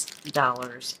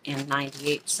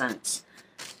 $6.98,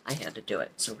 I had to do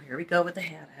it. So here we go with the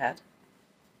hat head.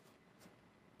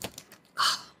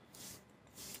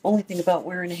 Only thing about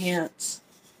wearing hats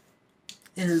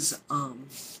is I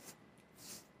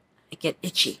get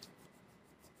itchy,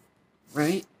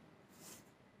 right?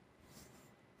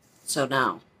 So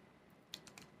now,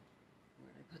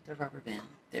 where did I put the rubber band?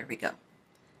 There we go.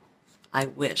 I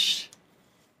wish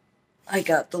I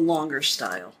got the longer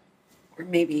style, or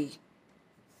maybe,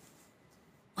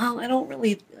 well, I don't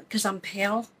really, because I'm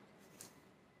pale.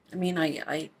 I mean,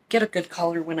 I get a good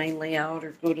color when I lay out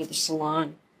or go to the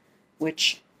salon,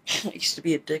 which I used to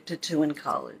be addicted to in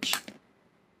college.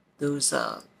 Those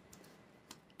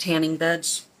tanning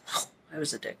beds, I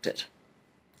was addicted.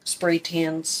 Spray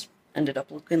tans, ended up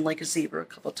looking like a zebra a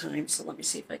couple times, so let me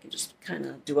see if I can just kind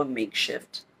of do a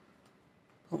makeshift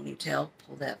ponytail.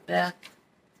 Pull that back.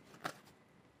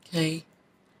 Okay.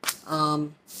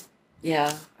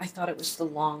 Yeah, I thought it was the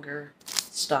longer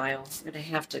style. I'm gonna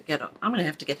have to get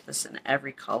this in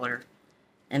every color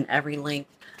and every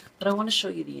length, but I want to show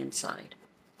you the inside.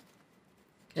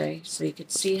 Okay, so you can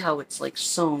see how it's like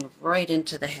sewn right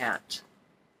into the hat.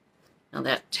 Now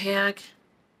that tag,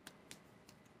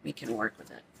 we can work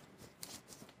with it.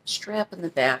 Strap in the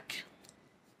back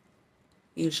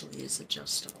usually is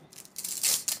adjustable.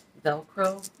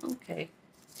 Velcro, okay.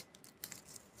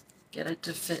 Get it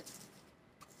to fit.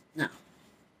 No.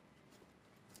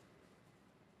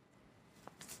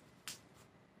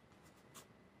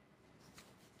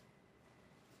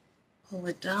 Pull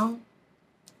it down.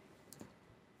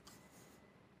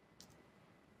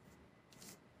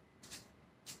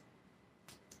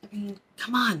 I mean,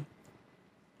 come on,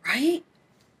 right?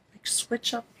 Like,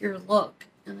 switch up your look.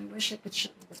 And I wish I could show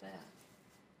you the back,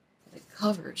 but it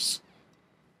covers.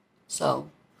 So,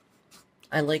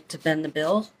 I like to bend the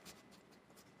bill.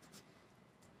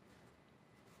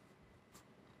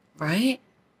 Right?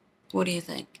 What do you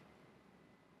think?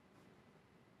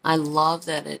 I love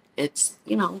that it's,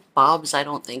 you know, bobs I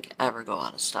don't think ever go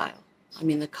out of style. I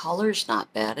mean, the color's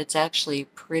not bad. It's actually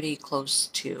pretty close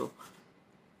to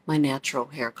my natural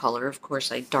hair color. Of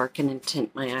course, I darken and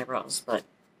tint my eyebrows, but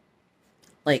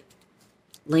like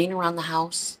laying around the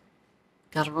house,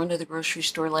 gotta run to the grocery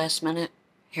store last minute,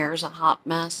 hair's a hot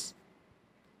mess.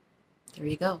 There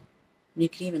you go. And you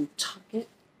can even tuck it,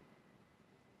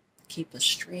 keep a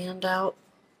strand out,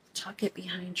 tuck it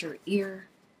behind your ear.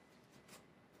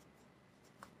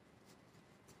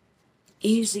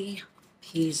 Easy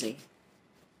peasy.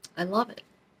 I love it.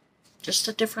 Just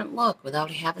a different look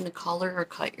without having to color or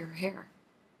cut your hair.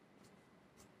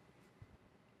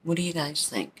 What do you guys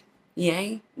think?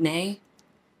 Yay? Nay?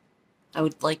 I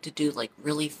would like to do like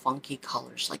really funky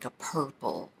colors, like a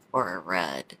purple or a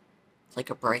red,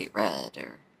 like a bright red,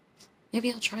 or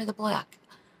maybe I'll try the black.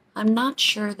 I'm not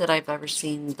sure that I've ever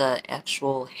seen the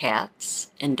actual hats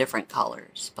in different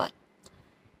colors, but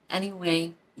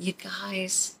anyway, you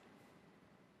guys,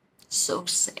 so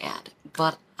sad,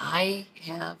 but I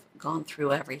have gone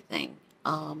through everything.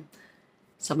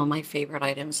 Some of my favorite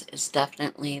items is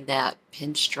definitely that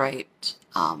pinstriped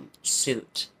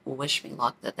suit. Wish me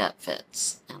luck that that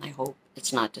fits, and I hope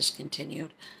it's not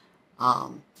discontinued.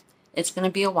 It's going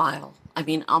to be a while. I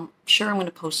mean, I'm sure I'm going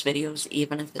to post videos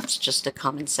even if it's just to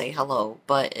come and say hello.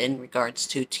 But in regards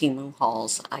to Temu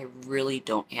hauls, I really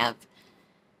don't have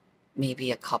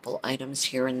maybe a couple items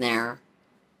here and there,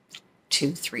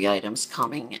 2, 3 items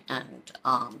coming. And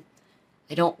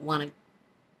I don't want to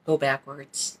go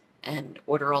backwards and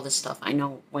order all this stuff. I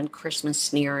know when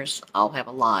Christmas nears, I'll have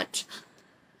a lot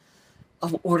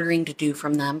of ordering to do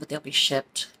from them, but they'll be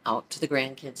shipped out to the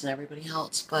grandkids and everybody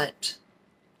else. But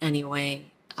anyway,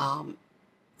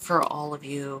 for all of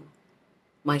you,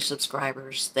 my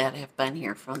subscribers that have been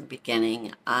here from the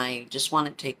beginning, I just want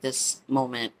to take this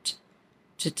moment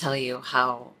to tell you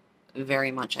how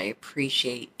very much I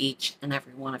appreciate each and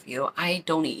every one of you. I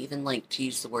don't even like to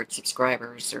use the word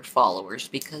subscribers or followers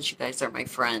because you guys are my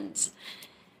friends.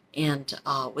 And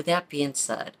with that being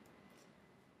said,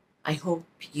 I hope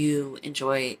you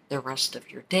enjoy the rest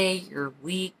of your day, your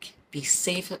week. Be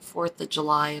safe at 4th of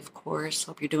July, of course.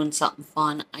 Hope you're doing something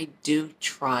fun. I do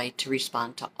try to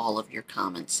respond to all of your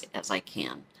comments as I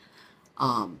can.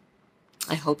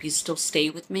 I hope you still stay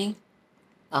with me.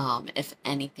 If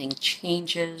anything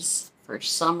changes for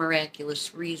some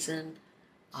miraculous reason,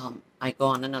 I go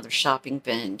on another shopping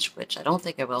binge, which I don't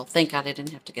think I will. Thank God I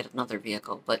didn't have to get another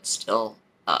vehicle, but still,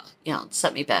 it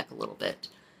set me back a little bit.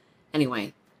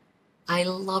 Anyway, I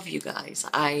love you guys.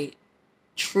 I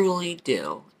truly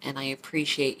do, and I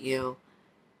appreciate you.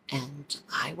 And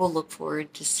I will look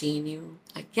forward to seeing you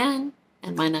again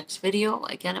in my next video.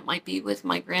 Again, it might be with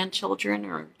my grandchildren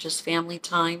or just family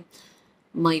time.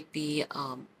 Might be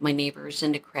my neighbors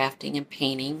into crafting and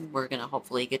painting. We're going to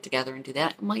hopefully get together and do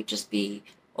that. It might just be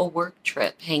a work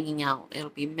trip, hanging out. It'll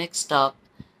be mixed up,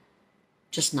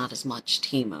 just not as much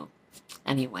Temu.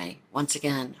 Anyway, once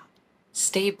again,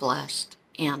 stay blessed,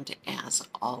 and as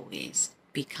always,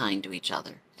 be kind to each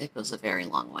other. It goes a very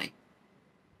long way.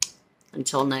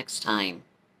 Until next time,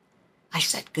 I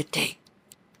said good day.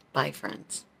 Bye,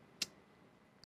 friends.